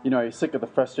you sick of the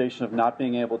frustration of not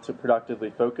being able to productively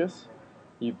focus?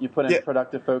 You put in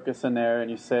productive focus in there, and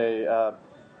you say,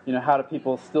 how do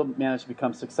people still manage to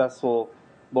become successful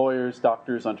lawyers,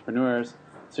 doctors, entrepreneurs?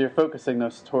 So you're focusing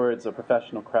those towards a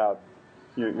professional crowd,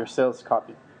 your sales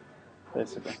copy,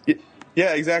 basically.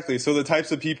 Yeah, exactly. So the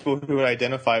types of people who would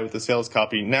identify with the sales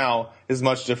copy now is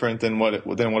much different than what it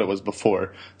was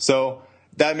before. So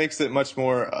that makes it much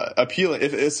more appealing.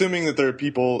 Assuming that there are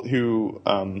people who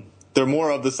they're more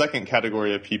of the second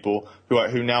category of people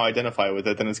who now identify with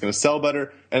it, then it's going to sell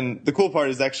better. And the cool part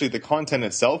is actually the content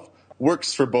itself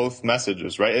works for both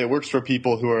messages, right? It works for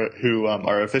people who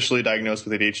are officially diagnosed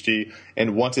with ADHD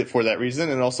and want it for that reason,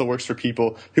 and it also works for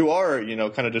people who are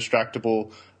kind of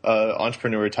distractible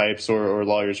entrepreneur types or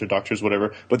lawyers or doctors,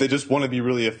 whatever, but they just want to be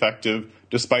really effective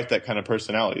despite that kind of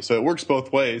personality. So it works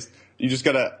both ways. You just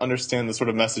got to understand the sort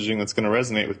of messaging that's going to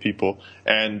resonate with people,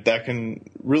 and that can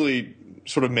really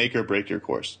sort of make or break your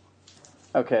course.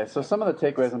 Okay, so some of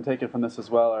the takeaways I'm taking from this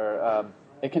as well are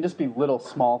it can just be little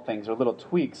small things or little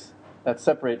tweaks that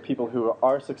separate people who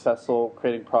are successful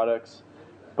creating products,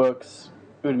 books,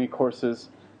 Udemy courses,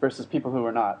 versus people who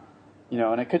are not.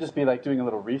 And it could just be like doing a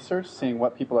little research, seeing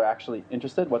what people are actually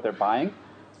interested, what they're buying,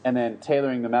 and then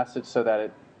tailoring the message so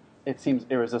that it seems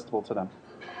irresistible to them.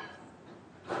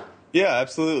 Yeah,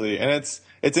 absolutely. And it's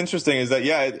interesting is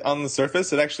that, on the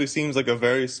surface, it actually seems like a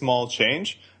very small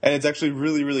change, and it's actually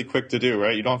really, really quick to do,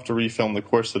 right? You don't have to refilm the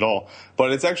course at all.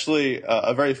 But it's actually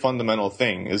a very fundamental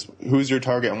thing, is who's your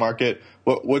target market?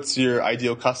 What's your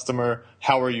ideal customer?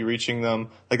 How are you reaching them?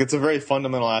 Like, it's a very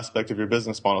fundamental aspect of your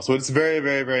business model. So it's very,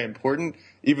 very, very important,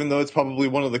 even though it's probably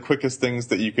one of the quickest things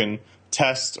that you can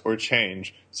test or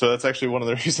change. So that's actually one of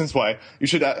the reasons why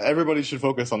everybody should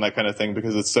focus on that kind of thing,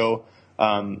 because it's so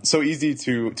easy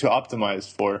to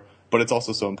optimize for, but it's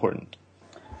also so important.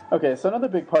 Okay, so another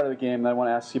big part of the game that I want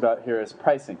to ask you about here is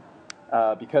pricing.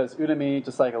 Because Udemy,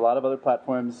 just like a lot of other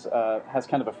platforms, has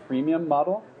kind of a freemium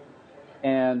model.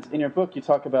 And in your book, you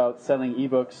talk about selling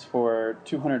ebooks for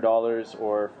 $200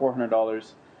 or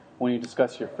 $400 when you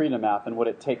discuss your freedom app and what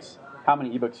it takes, how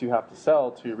many ebooks you have to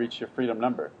sell to reach your freedom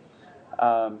number.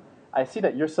 I see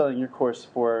that you're selling your course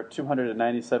for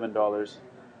 $297.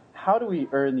 How do we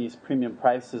earn these premium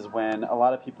prices when a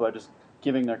lot of people are just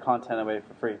giving their content away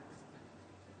for free?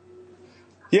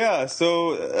 Yeah,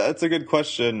 so that's a good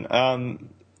question. I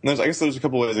guess there's a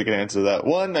couple ways I can answer that.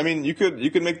 One, I mean, you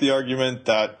could make the argument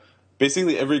that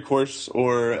basically every course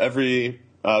or every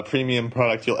premium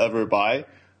product you'll ever buy,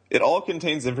 it all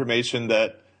contains information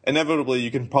that inevitably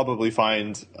you can probably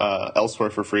find elsewhere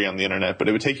for free on the internet, but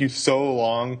it would take you so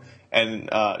long, and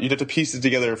you'd have to piece it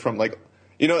together from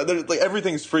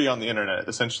everything's free on the internet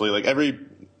essentially. Like every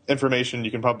information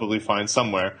you can probably find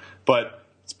somewhere, but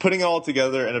it's putting it all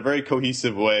together in a very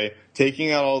cohesive way,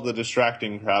 taking out all the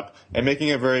distracting crap, and making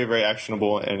it very, very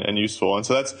actionable and useful. And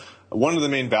so that's one of the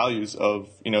main values of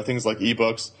things like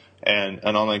ebooks and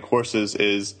online courses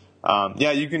is,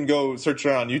 you can go search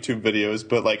around YouTube videos,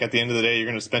 but like at the end of the day, you're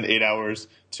going to spend 8 hours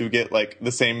to get like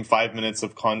the same 5 minutes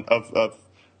of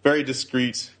very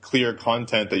discrete, clear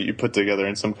content that you put together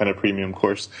in some kind of premium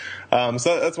course.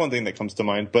 So that's one thing that comes to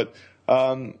mind. But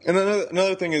and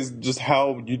another thing is just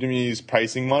how Udemy's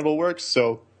pricing model works.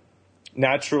 So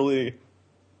naturally,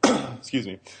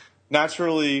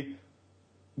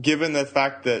 given the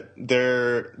fact that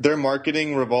their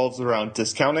marketing revolves around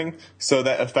discounting, so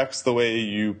that affects the way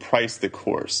you price the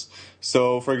course.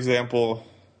 So, for example,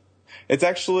 it's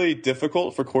actually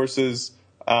difficult for courses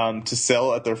to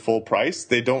sell at their full price.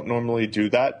 They don't normally do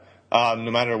that,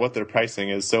 no matter what their pricing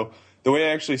is. So the way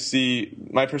I actually see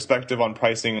my perspective on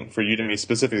pricing for Udemy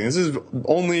specifically, this is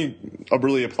only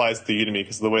really applies to Udemy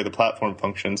because of the way the platform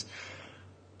functions.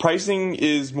 Pricing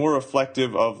is more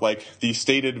reflective of like the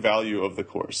stated value of the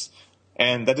course.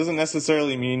 And that doesn't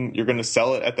necessarily mean you're going to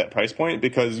sell it at that price point,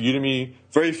 because Udemy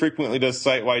very frequently does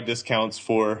site-wide discounts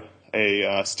for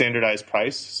a standardized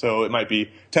price. So it might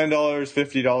be $10,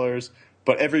 $50,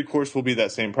 but every course will be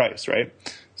that same price, right?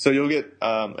 So you'll get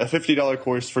a $50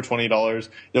 course for $20.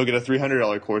 You'll get a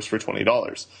 $300 course for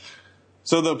 $20.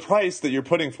 So the price that you're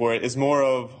putting for it is more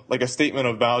of like a statement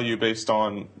of value based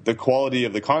on the quality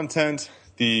of the content,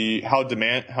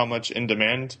 how much in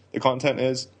demand the content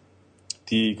is,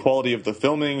 the quality of the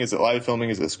filming, is it live filming,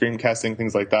 is it screencasting,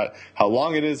 things like that, how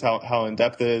long it is, how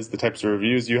in-depth it is, the types of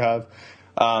reviews you have.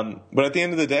 But at the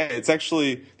end of the day, it's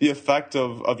actually the effect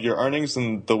of your earnings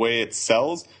and the way it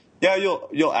sells. Yeah,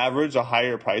 you'll average a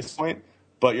higher price point,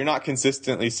 but you're not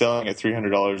consistently selling at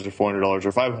 $300 or $400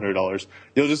 or $500.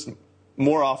 You'll just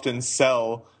more often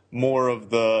sell more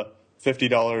of the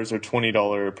 $50 or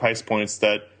 $20 price points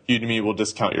that Udemy will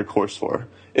discount your course for,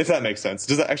 if that makes sense.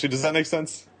 Does that make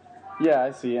sense? Yeah,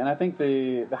 I see. And I think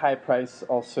the high price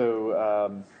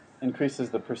also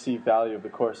increases the perceived value of the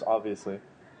course, obviously.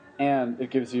 And it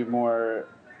gives you more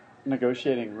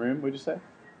negotiating room, would you say,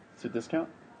 to discount?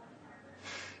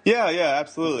 Yeah,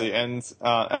 absolutely. And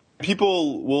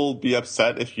people will be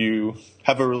upset if you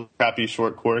have a really crappy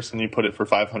short course and you put it for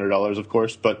 $500, of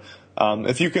course. But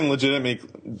if you can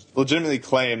legitimately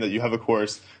claim that you have a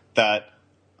course that,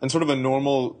 in sort of a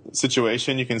normal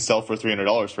situation, you can sell for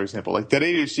 $300, for example. Like that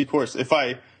ADHD course, if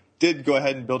I did go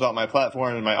ahead and build out my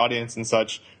platform and my audience and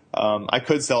such, I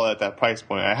could sell it at that price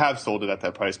point. I have sold it at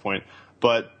that price point.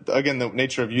 But again, the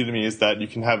nature of Udemy is that you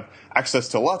can have access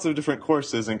to lots of different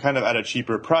courses and kind of at a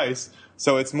cheaper price.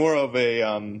 So it's more of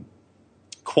a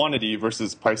quantity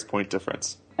versus price point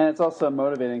difference. And it's also a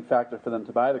motivating factor for them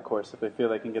to buy the course if they feel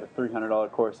they can get a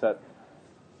 $300 course at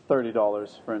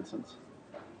 $30, for instance.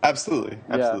 Absolutely.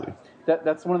 Yeah.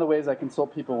 That's one of the ways I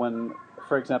consult people when,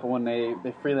 for example, when they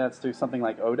freelance through something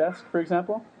like Odesk, for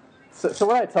example. So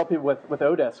what I tell people with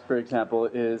Odesk, for example,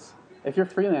 is if you're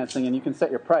freelancing and you can set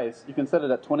your price, you can set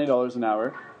it at $20 an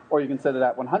hour, or you can set it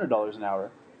at $100 an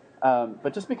hour.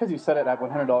 But just because you set it at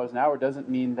 $100 an hour doesn't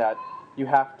mean that you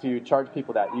have to charge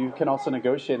people that. You can also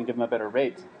negotiate and give them a better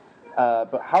rate.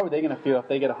 But how are they going to feel if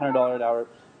they get a $100 an hour?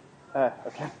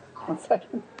 Okay, 1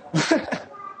 second.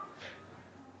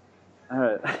 All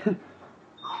right.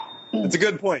 It's a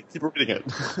good point. Keep repeating it.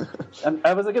 And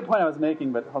that was a good point I was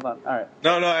making, but hold on. All right.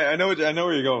 No, I know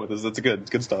where you're going with this. It's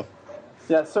good stuff.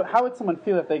 Yeah. So how would someone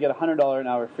feel if they get a $100 an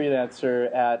hour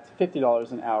freelancer at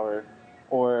 $50 an hour,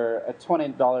 or a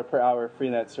 $20 per hour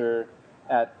freelancer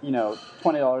at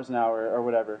 $20 an hour or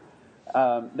whatever?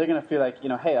 They're going to feel like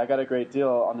hey, I got a great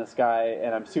deal on this guy,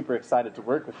 and I'm super excited to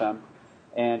work with them,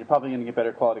 and you're probably going to get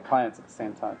better quality clients at the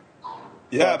same time.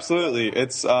 Yeah, absolutely.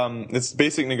 It's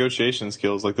basic negotiation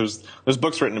skills. Like there's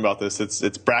books written about this.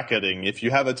 It's bracketing. If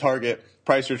you have a target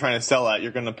price you're trying to sell at,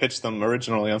 you're going to pitch them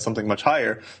originally on something much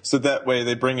higher. So that way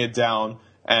they bring it down,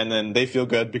 and then they feel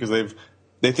good because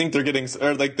they think they're getting,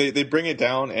 or like they bring it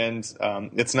down, and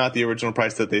it's not the original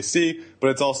price that they see, but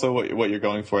it's also what you're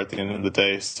going for at the end of the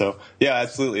day. So yeah,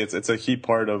 absolutely. It's a key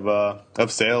part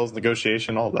of sales,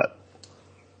 negotiation, all that.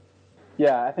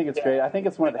 Yeah, I think it's great. I think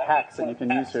it's one of the hacks that you can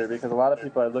use here because a lot of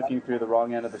people are looking through the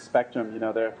wrong end of the spectrum.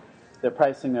 They're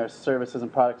pricing their services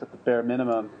and products at the bare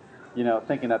minimum,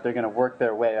 thinking that they're going to work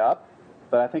their way up.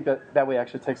 But I think that way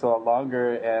actually takes a lot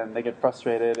longer, and they get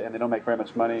frustrated, and they don't make very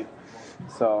much money.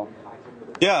 So.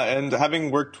 Yeah, and having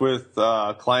worked with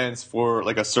clients for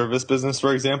like a service business,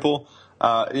 for example,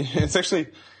 it's actually,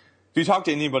 if you talk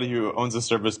to anybody who owns a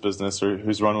service business or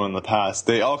who's run one in the past,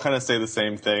 they all kind of say the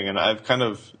same thing. And I've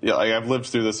I've lived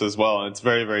through this as well. And it's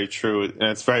very, very true. And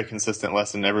it's a very consistent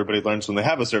lesson everybody learns when they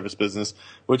have a service business,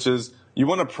 which is you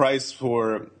want to price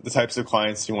for the types of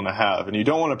clients you want to have. And you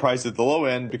don't want to price at the low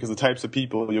end because the types of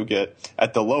people you'll get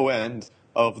at the low end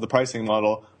of the pricing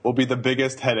model will be the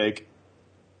biggest headache.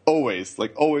 Always,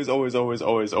 like always.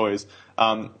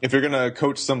 If you're going to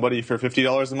coach somebody for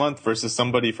 $50 a month versus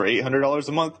somebody for $800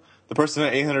 a month, the person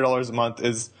at $800 a month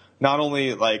is not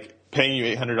only like paying you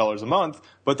 $800 a month,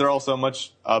 but they're also a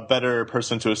much better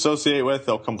person to associate with.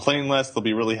 They'll complain less. They'll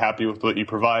be really happy with what you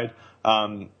provide.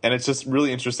 And it's just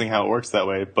really interesting how it works that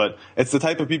way. But it's the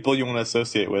type of people you want to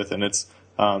associate with, and it's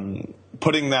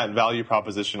putting that value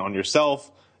proposition on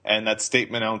yourself and that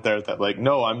statement out there that like,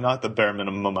 no, I'm not the bare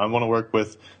minimum. I want to work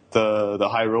with the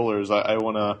high rollers. I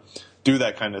want to do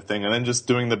that kind of thing, and then just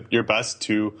doing your best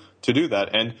to do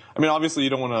that. And I mean, obviously,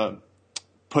 you don't want to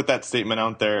put that statement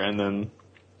out there and then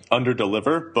under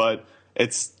deliver, but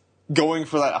it's going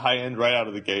for that high end right out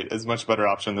of the gate is a much better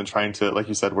option than trying to, like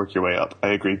you said, work your way up. I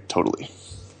agree totally.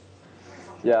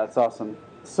 Yeah, it's awesome.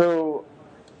 So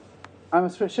I'm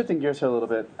shifting gears here a little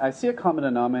bit. I see a common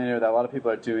denominator that a lot of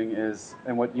people are doing is,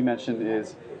 and what you mentioned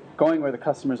is going where the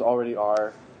customers already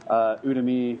are,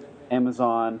 Udemy,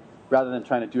 Amazon, rather than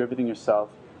trying to do everything yourself.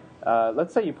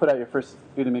 Let's say you put out your first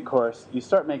Udemy course, you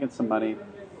start making some money.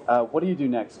 What do you do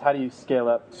next? How do you scale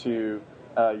up to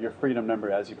your freedom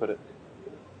number, as you put it?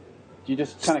 Do you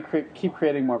just kind of keep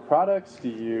creating more products? Do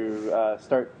you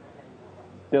start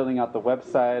building out the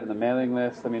website and the mailing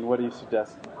list? I mean, what do you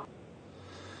suggest?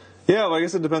 Yeah, well, I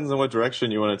guess it depends on what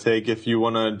direction you want to take. If you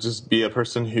want to just be a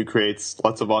person who creates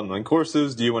lots of online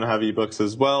courses, do you want to have ebooks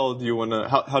as well? Do you want to,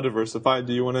 how diversified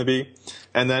do you want to be?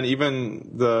 And then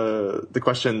even the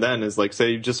question then is like, say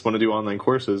you just want to do online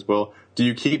courses. Well, do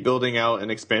you keep building out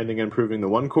and expanding and improving the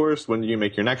one course? When do you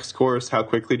make your next course? How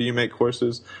quickly do you make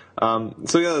courses? So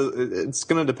yeah, it's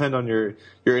going to depend on your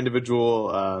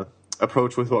individual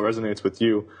approach with what resonates with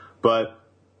you. But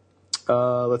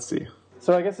let's see.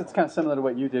 So I guess it's kind of similar to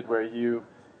what you did, where you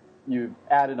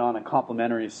added on a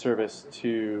complementary service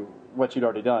to what you'd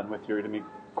already done with your Udemy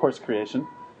course creation,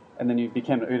 and then you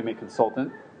became an Udemy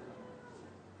consultant,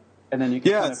 and then you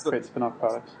can kind of create spin-off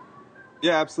products.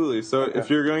 Yeah, absolutely. So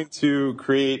if you're going to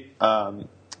create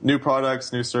new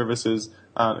products, new services,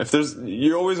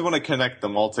 you always want to connect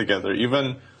them all together.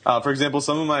 Even, for example,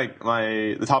 some of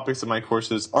the topics of my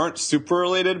courses aren't super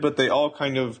related, but they all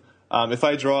kind of, if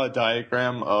I draw a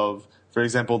diagram of, for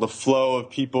example, the flow of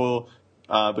people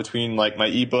between like my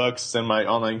ebooks and my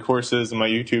online courses and my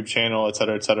YouTube channel, et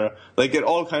cetera, like it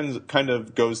all kind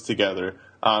of goes together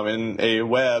in a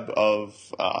web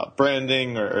of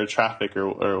branding or traffic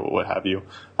or what have you.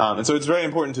 And so it's very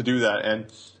important to do that. And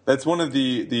that's one of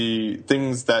the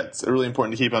things that's really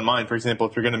important to keep in mind. For example,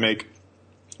 if you're going to make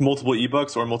multiple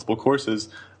ebooks or multiple courses,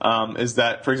 is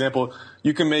that, for example,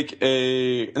 you can make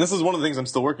and this is one of the things I'm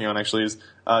still working on actually, is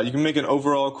you can make an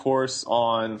overall course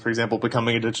on, for example,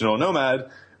 becoming a digital nomad,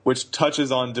 which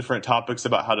touches on different topics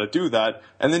about how to do that.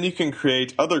 And then you can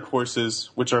create other courses,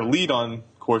 which are lead-on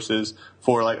courses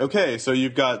for like, okay, so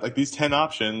you've got like these 10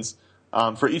 options.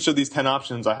 For each of these 10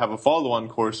 options, I have a follow-on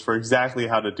course for exactly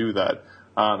how to do that.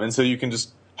 And so you can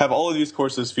just have all of these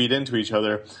courses feed into each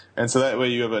other. And so that way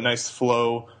you have a nice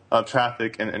flow of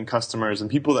traffic and customers and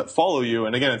people that follow you.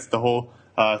 And again, it's the whole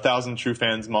 1,000 true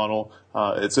fans model.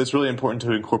 It's really important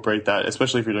to incorporate that,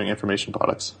 especially if you're doing information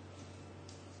products.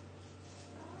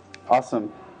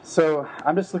 Awesome. So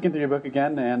I'm just looking through your book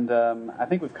again, and I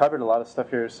think we've covered a lot of stuff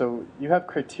here. So you have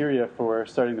criteria for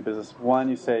starting the business. One,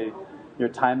 you say your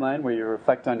timeline, where you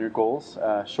reflect on your goals,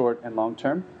 short and long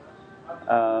term.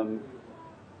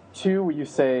 Two, you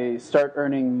say start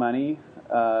earning money,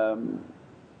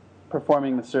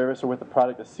 performing the service or with the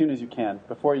product as soon as you can,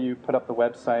 before you put up the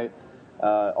website,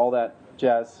 all that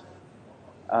jazz.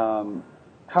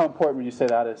 How important would you say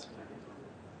that is?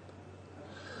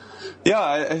 Yeah,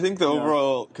 I think the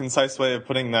overall concise way of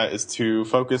putting that is to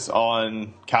focus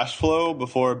on cash flow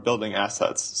before building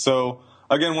assets. So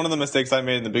again, one of the mistakes I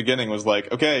made in the beginning was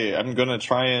like, okay, I'm going to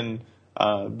try and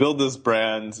build this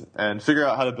brand and figure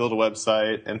out how to build a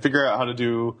website and figure out how to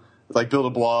do build a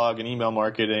blog and email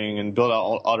marketing and build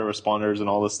out autoresponders and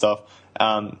all this stuff.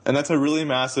 And that's a really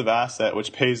massive asset,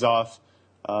 which pays off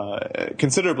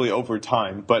considerably over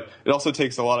time, but it also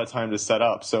takes a lot of time to set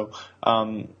up. So,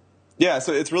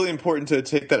 so it's really important to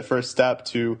take that first step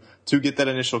to get that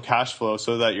initial cash flow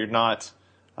so that you're not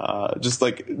just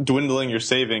dwindling your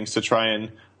savings to try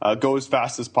and go as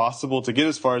fast as possible, to get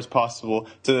as far as possible,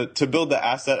 to build the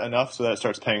asset enough so that it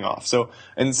starts paying off. So,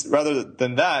 and rather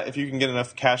than that, if you can get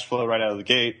enough cash flow right out of the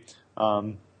gate,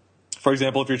 for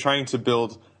example, if you're trying to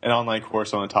build an online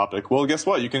course on a topic, well, guess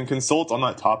what? You can consult on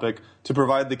that topic to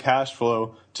provide the cash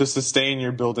flow to sustain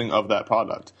your building of that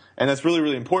product. And that's really,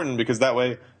 really important because that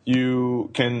way you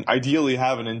can ideally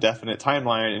have an indefinite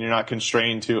timeline and you're not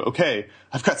constrained to, okay,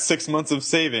 I've got 6 months of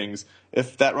savings.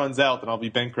 If that runs out, then I'll be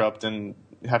bankrupt and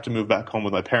have to move back home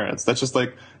with my parents. That's just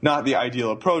not the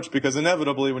ideal approach, because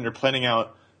inevitably when you're planning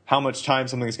out how much time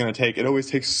something's going to take, it always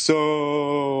takes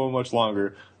so much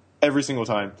longer every single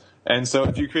time. And so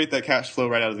if you create that cash flow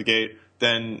right out of the gate,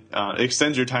 then it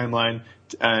extends your timeline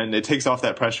and it takes off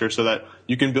that pressure so that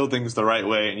you can build things the right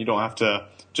way and you don't have to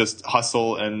just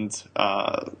hustle and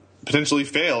potentially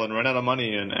fail and run out of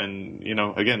money and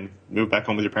again, move back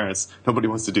home with your parents. Nobody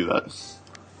wants to do that.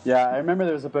 Yeah, I remember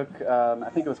there was a book, I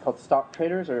think it was called Stock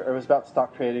Traders, or it was about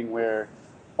stock trading, where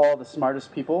all the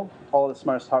smartest people, all the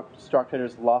smartest stock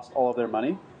traders lost all of their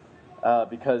money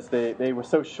because they were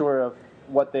so sure of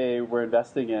what they were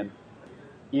investing in,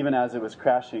 even as it was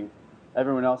crashing.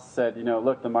 Everyone else said,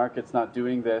 look, the market's not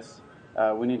doing this.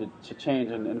 We need to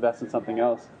change and invest in something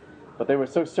else. But they were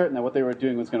so certain that what they were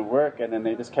doing was going to work, and then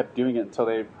they just kept doing it until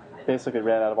they basically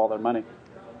ran out of all their money.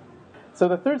 So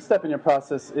the third step in your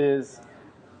process is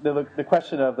the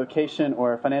question of location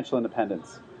or financial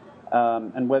independence,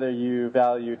 and whether you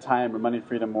value time or money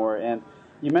freedom more. And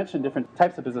you mentioned different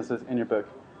types of businesses in your book,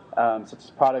 such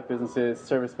as product businesses,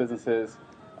 service businesses,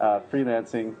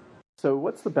 freelancing. So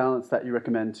what's the balance that you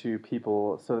recommend to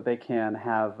people so that they can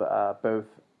have both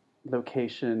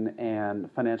location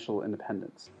and financial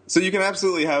independence? So you can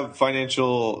absolutely have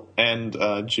financial and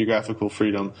geographical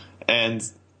freedom. And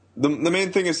the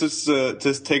main thing is just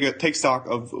to take stock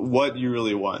of what you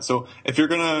really want. So if you're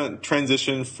going to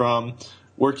transition from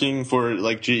working for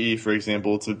GE, for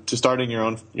example, to starting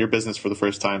your business for the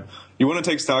first time, you want to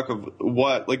take stock of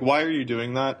why are you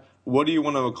doing that? What do you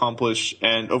want to accomplish,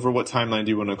 and over what timeline do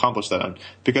you want to accomplish that on?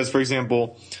 Because, for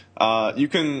example, you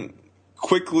can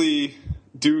quickly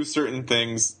do certain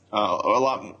things a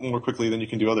lot more quickly than you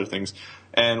can do other things.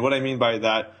 And what I mean by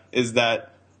that is that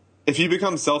if you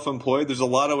become self-employed, there's a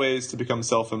lot of ways to become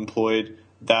self-employed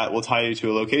that will tie you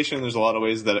to a location. There's a lot of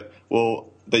ways that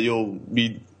you'll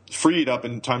be freed up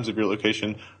in terms of your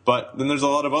location, but then there's a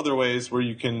lot of other ways where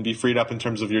you can be freed up in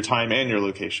terms of your time and your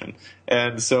location.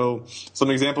 And so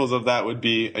some examples of that would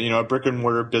be, a brick and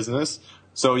mortar business.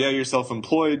 So yeah, you're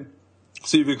self-employed.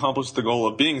 So you've accomplished the goal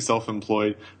of being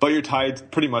self-employed, but you're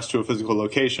tied pretty much to a physical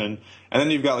location. And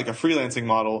then you've got a freelancing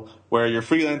model where you're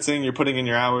freelancing, you're putting in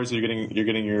your hours, you're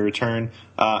getting your return.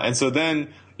 And so then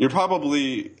you're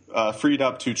probably freed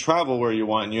up to travel where you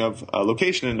want, and you have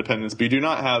location independence, but you do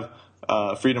not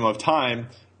have freedom of time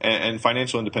and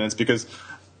financial independence, because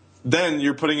then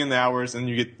you're putting in the hours and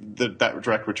you get that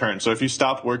direct return. So if you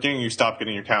stop working, you stop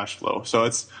getting your cash flow. So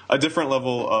it's a different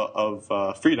level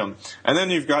of freedom. And then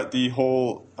you've got the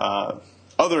whole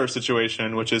other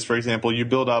situation, which is, for example, you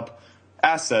build up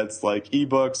assets like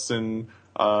ebooks and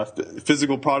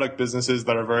physical product businesses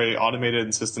that are very automated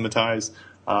and systematized,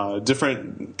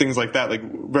 different things like that,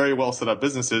 very well set up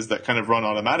businesses that kind of run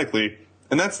automatically.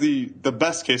 And that's the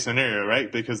best case scenario,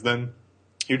 right? Because then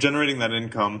you're generating that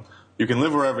income, you can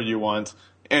live wherever you want,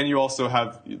 and you also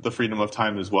have the freedom of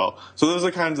time as well. So those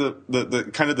are kinds of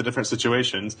the different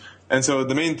situations. And so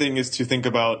the main thing is to think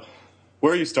about,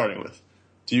 where are you starting with?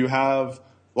 Do you have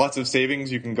lots of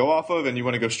savings you can go off of and you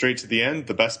want to go straight to the end,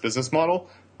 the best business model?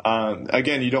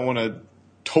 Again, you don't want to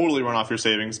totally run off your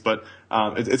savings, but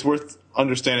it's worth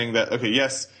understanding that, okay,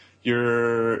 yes,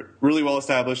 you're really well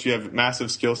established, you have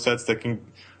massive skill sets that can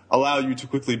allow you to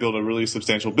quickly build a really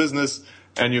substantial business,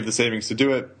 and you have the savings to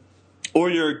do it. or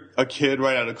you're a kid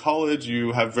right out of college,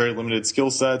 you have very limited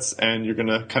skill sets, and you're going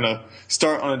to kind of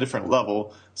start on a different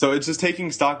level. So it's just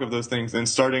taking stock of those things and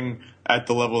starting at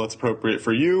the level that's appropriate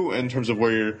for you in terms of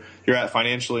where you're at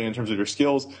financially, in terms of your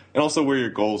skills, and also where your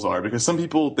goals are. Because some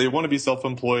people, they want to be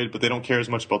self-employed, but they don't care as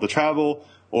much about the travel,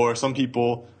 or some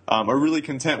people are really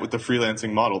content with the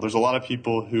freelancing model. There's a lot of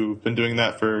people who've been doing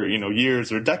that for,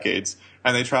 years or decades,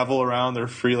 and they travel around, they're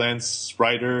freelance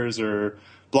writers or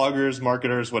bloggers,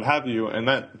 marketers, what have you, and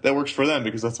that works for them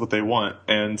because that's what they want.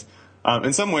 And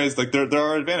in some ways, like there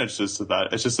are advantages to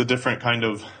that. It's just a different kind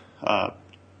of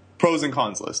pros and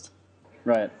cons list.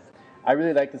 Right. I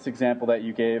really like this example that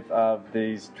you gave of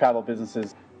these travel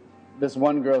businesses. This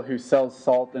one girl who sells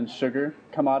salt and sugar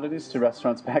commodities to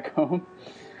restaurants back home.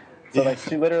 So like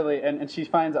she literally, and she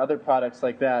finds other products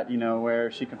like that, where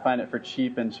she can find it for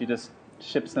cheap and she just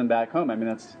ships them back home. I mean,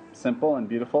 that's simple and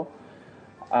beautiful.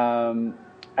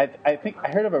 I think I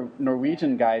heard of a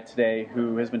Norwegian guy today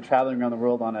who has been traveling around the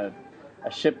world on a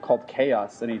ship called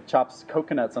Chaos, and he chops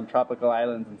coconuts on tropical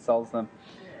islands and sells them.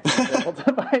 He's able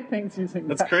to buy things using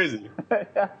that. That's crazy.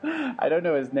 Yeah. I don't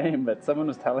know his name, but someone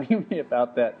was telling me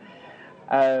about that.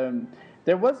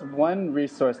 There was one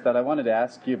resource that I wanted to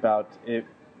ask you about.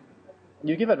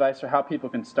 You give advice for how people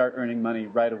can start earning money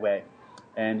right away,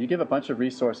 and you give a bunch of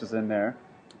resources in there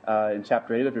in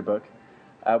Chapter 8 of your book.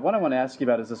 What I want to ask you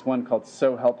about is this one called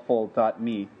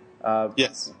sohelpful.me.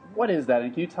 Yes. What is that?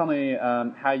 And can you tell me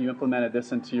how you implemented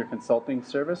this into your consulting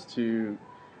service to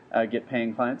get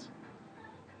paying clients?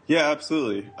 Yeah,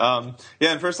 absolutely.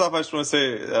 And first off, I just want to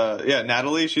say,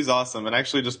 Natalie, she's awesome, and I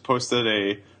actually just posted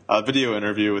a video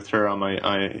interview with her on my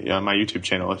YouTube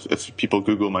channel. If people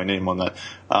Google my name on that.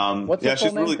 What's your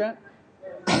full name, Grant?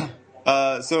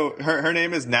 So her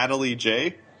name is Natalie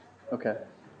J. Okay.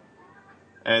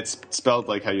 And it's spelled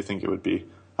like how you think it would be.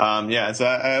 So I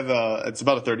have it's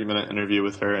about a 30-minute interview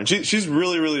with her, and she's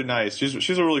really, really nice.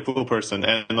 She's a really cool person,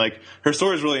 and like her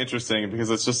story is really interesting because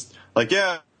it's just like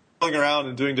going around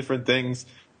and doing different things.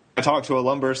 I talked to a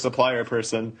lumber supplier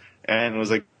person and was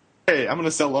like, hey, I'm going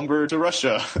to sell lumber to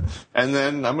Russia, and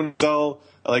then I'm going to sell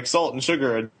like salt and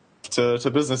sugar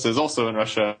to businesses also in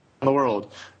Russia and the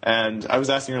world. And I was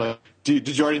asking her like,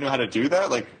 did you already know how to do that?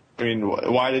 Like, I mean,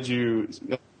 why did you?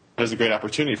 It's a great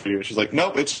opportunity for you. And she's like,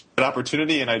 nope, it's an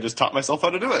opportunity, and I just taught myself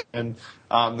how to do it. And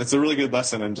it's a really good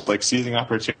lesson in like seizing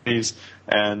opportunities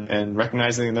and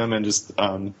recognizing them and just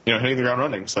hitting the ground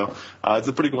running. So it's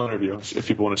a pretty cool interview if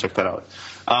people want to check that out.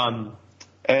 So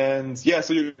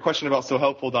your question about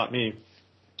sohelpful.me.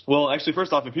 Well, actually,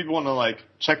 first off, if people want to like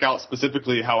check out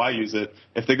specifically how I use it,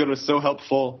 if they go to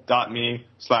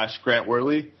sohelpful.me/Grant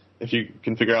Weherly, if you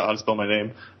can figure out how to spell my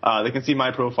name, they can see my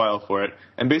profile for it.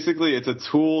 And basically, it's a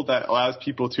tool that allows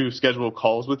people to schedule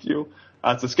calls with you.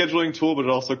 It's a scheduling tool, but it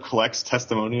also collects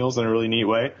testimonials in a really neat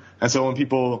way. And so when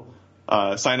people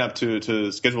sign up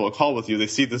to schedule a call with you, they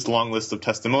see this long list of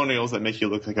testimonials that make you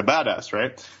look like a badass,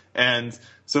 right? And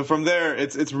so from there,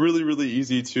 it's really, really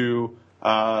easy to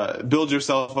build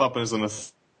yourself up as and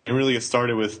really get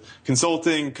started with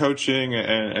consulting, coaching,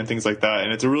 and things like that.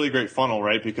 And it's a really great funnel,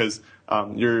 right? Because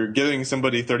you're giving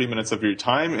somebody 30 minutes of your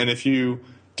time. And if you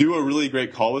do a really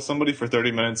great call with somebody for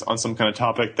 30 minutes on some kind of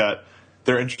topic that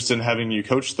they're interested in having you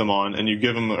coach them on, and you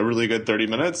give them a really good 30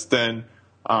 minutes, then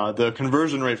the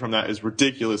conversion rate from that is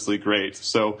ridiculously great.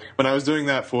 So when I was doing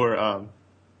that for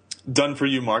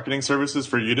done-for-you marketing services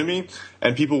for Udemy,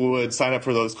 and people would sign up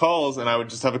for those calls, and I would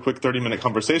just have a quick 30-minute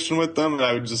conversation with them, and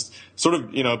I would just sort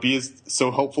of, be so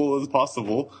helpful as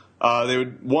possible. They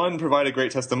would, one, provide a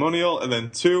great testimonial, and then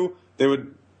two, they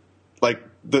would, like,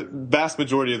 the vast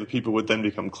majority of the people would then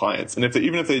become clients. And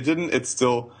even if they didn't, it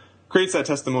still creates that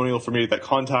testimonial for me, that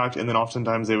contact, and then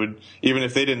oftentimes they would, even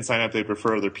if they didn't sign up, they'd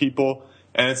refer other people.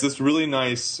 And it's this really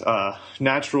nice,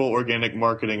 natural, organic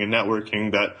marketing and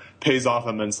networking that pays off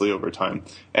immensely over time.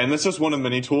 And that's just one of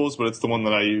many tools, but it's the one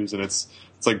that I use, and it's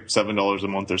like $7 a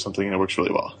month or something, and it works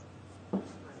really well.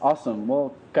 Awesome.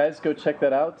 Well, guys, go check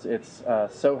that out. It's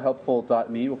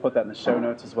sohelpful.me. We'll put that in the show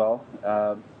notes as well.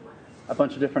 A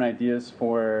bunch of different ideas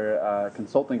for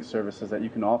consulting services that you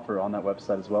can offer on that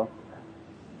website as well.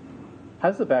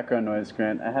 How's the background noise,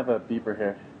 Grant? I have a beeper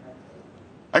here.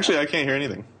 Actually, I can't hear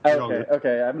anything.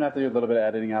 Okay. I'm going to have to do a little bit of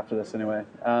editing after this anyway.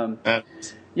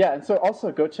 And so also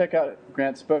go check out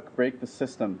Grant's book, Break the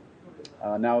System,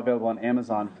 now available on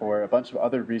Amazon for a bunch of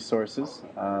other resources.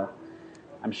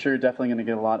 I'm sure you're definitely going to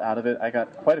get a lot out of it. I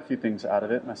got quite a few things out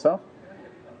of it myself.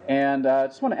 And I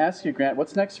just want to ask you, Grant,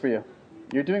 what's next for you?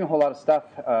 You're doing a whole lot of stuff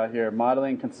here,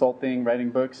 modeling, consulting, writing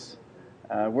books.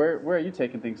 Where are you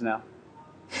taking things now?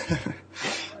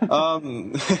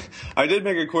 I did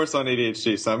make a course on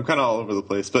ADHD, so I'm kind of all over the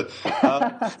place. But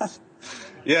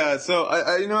yeah, so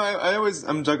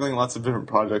I'm juggling lots of different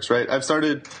projects, right? I've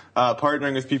started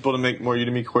partnering with people to make more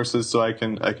Udemy courses so I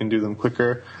can do them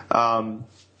quicker.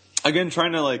 Again,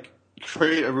 trying to like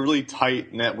create a really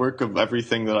tight network of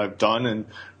everything that I've done and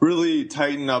really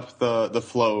tighten up the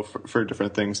flow for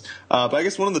different things. But I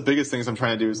guess one of the biggest things I'm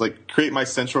trying to do is like create my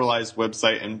centralized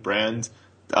website and brand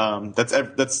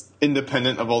that's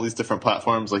independent of all these different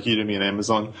platforms like Udemy and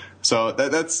Amazon. So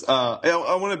that's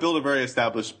I want to build a very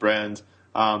established brand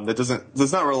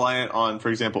that's not reliant on, for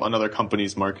example, another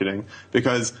company's marketing,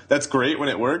 because that's great when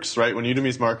it works, right? When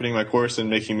Udemy's marketing my course and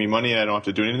making me money and I don't have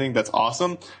to do anything, that's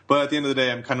awesome. But at the end of the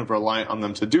day, I'm kind of reliant on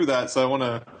them to do that. So I want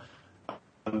to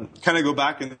kind of go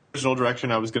back in the original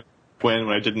direction I was going to when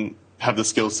I didn't have the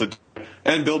skills to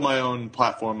and build my own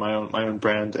platform, my own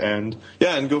brand, and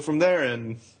go from there.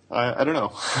 And I don't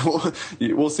know.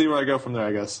 We'll see where I go from there,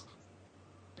 I guess.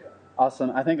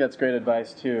 Awesome. I think that's great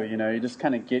advice too. You just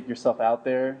kind of get yourself out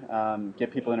there,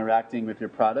 get people interacting with your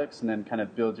products, and then kind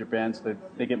of build your brand so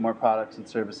that they get more products and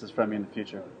services from you in the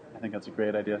future. I think that's a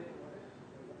great idea.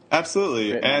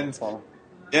 Absolutely.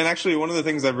 And actually, one of the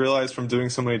things I've realized from doing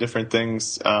so many different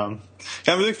things, I'm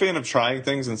a big fan of trying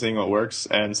things and seeing what works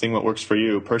and seeing what works for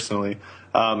you personally.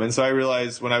 And so I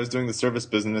realized when I was doing the service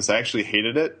business, I actually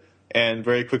hated it and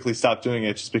very quickly stopped doing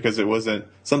it just because it wasn't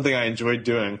something I enjoyed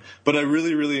doing. But I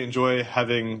really, really enjoy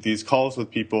having these calls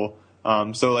with people.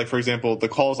 So like, for example, the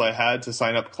calls I had to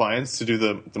sign up clients to do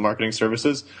the marketing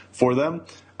services for them,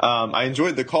 I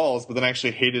enjoyed the calls, but then I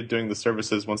actually hated doing the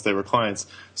services once they were clients.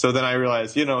 So then I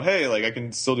realized, hey, like I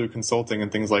can still do consulting and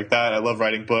things like that. I love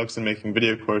writing books and making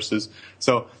video courses.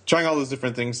 So trying all those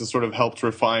different things has sort of helped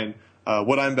refine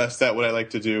what I'm best at, what I like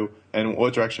to do, and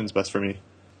what direction is best for me.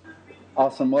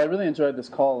 Awesome. Well, I really enjoyed this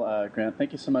call, Grant.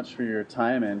 Thank you so much for your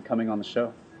time and coming on the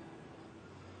show.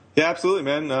 Yeah, absolutely,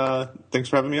 man. Thanks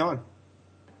for having me on.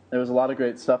 There was a lot of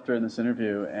great stuff during this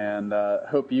interview, and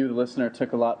hope you, the listener,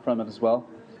 took a lot from it as well.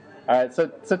 All right, so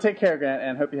take care, Grant,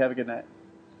 and hope you have a good night.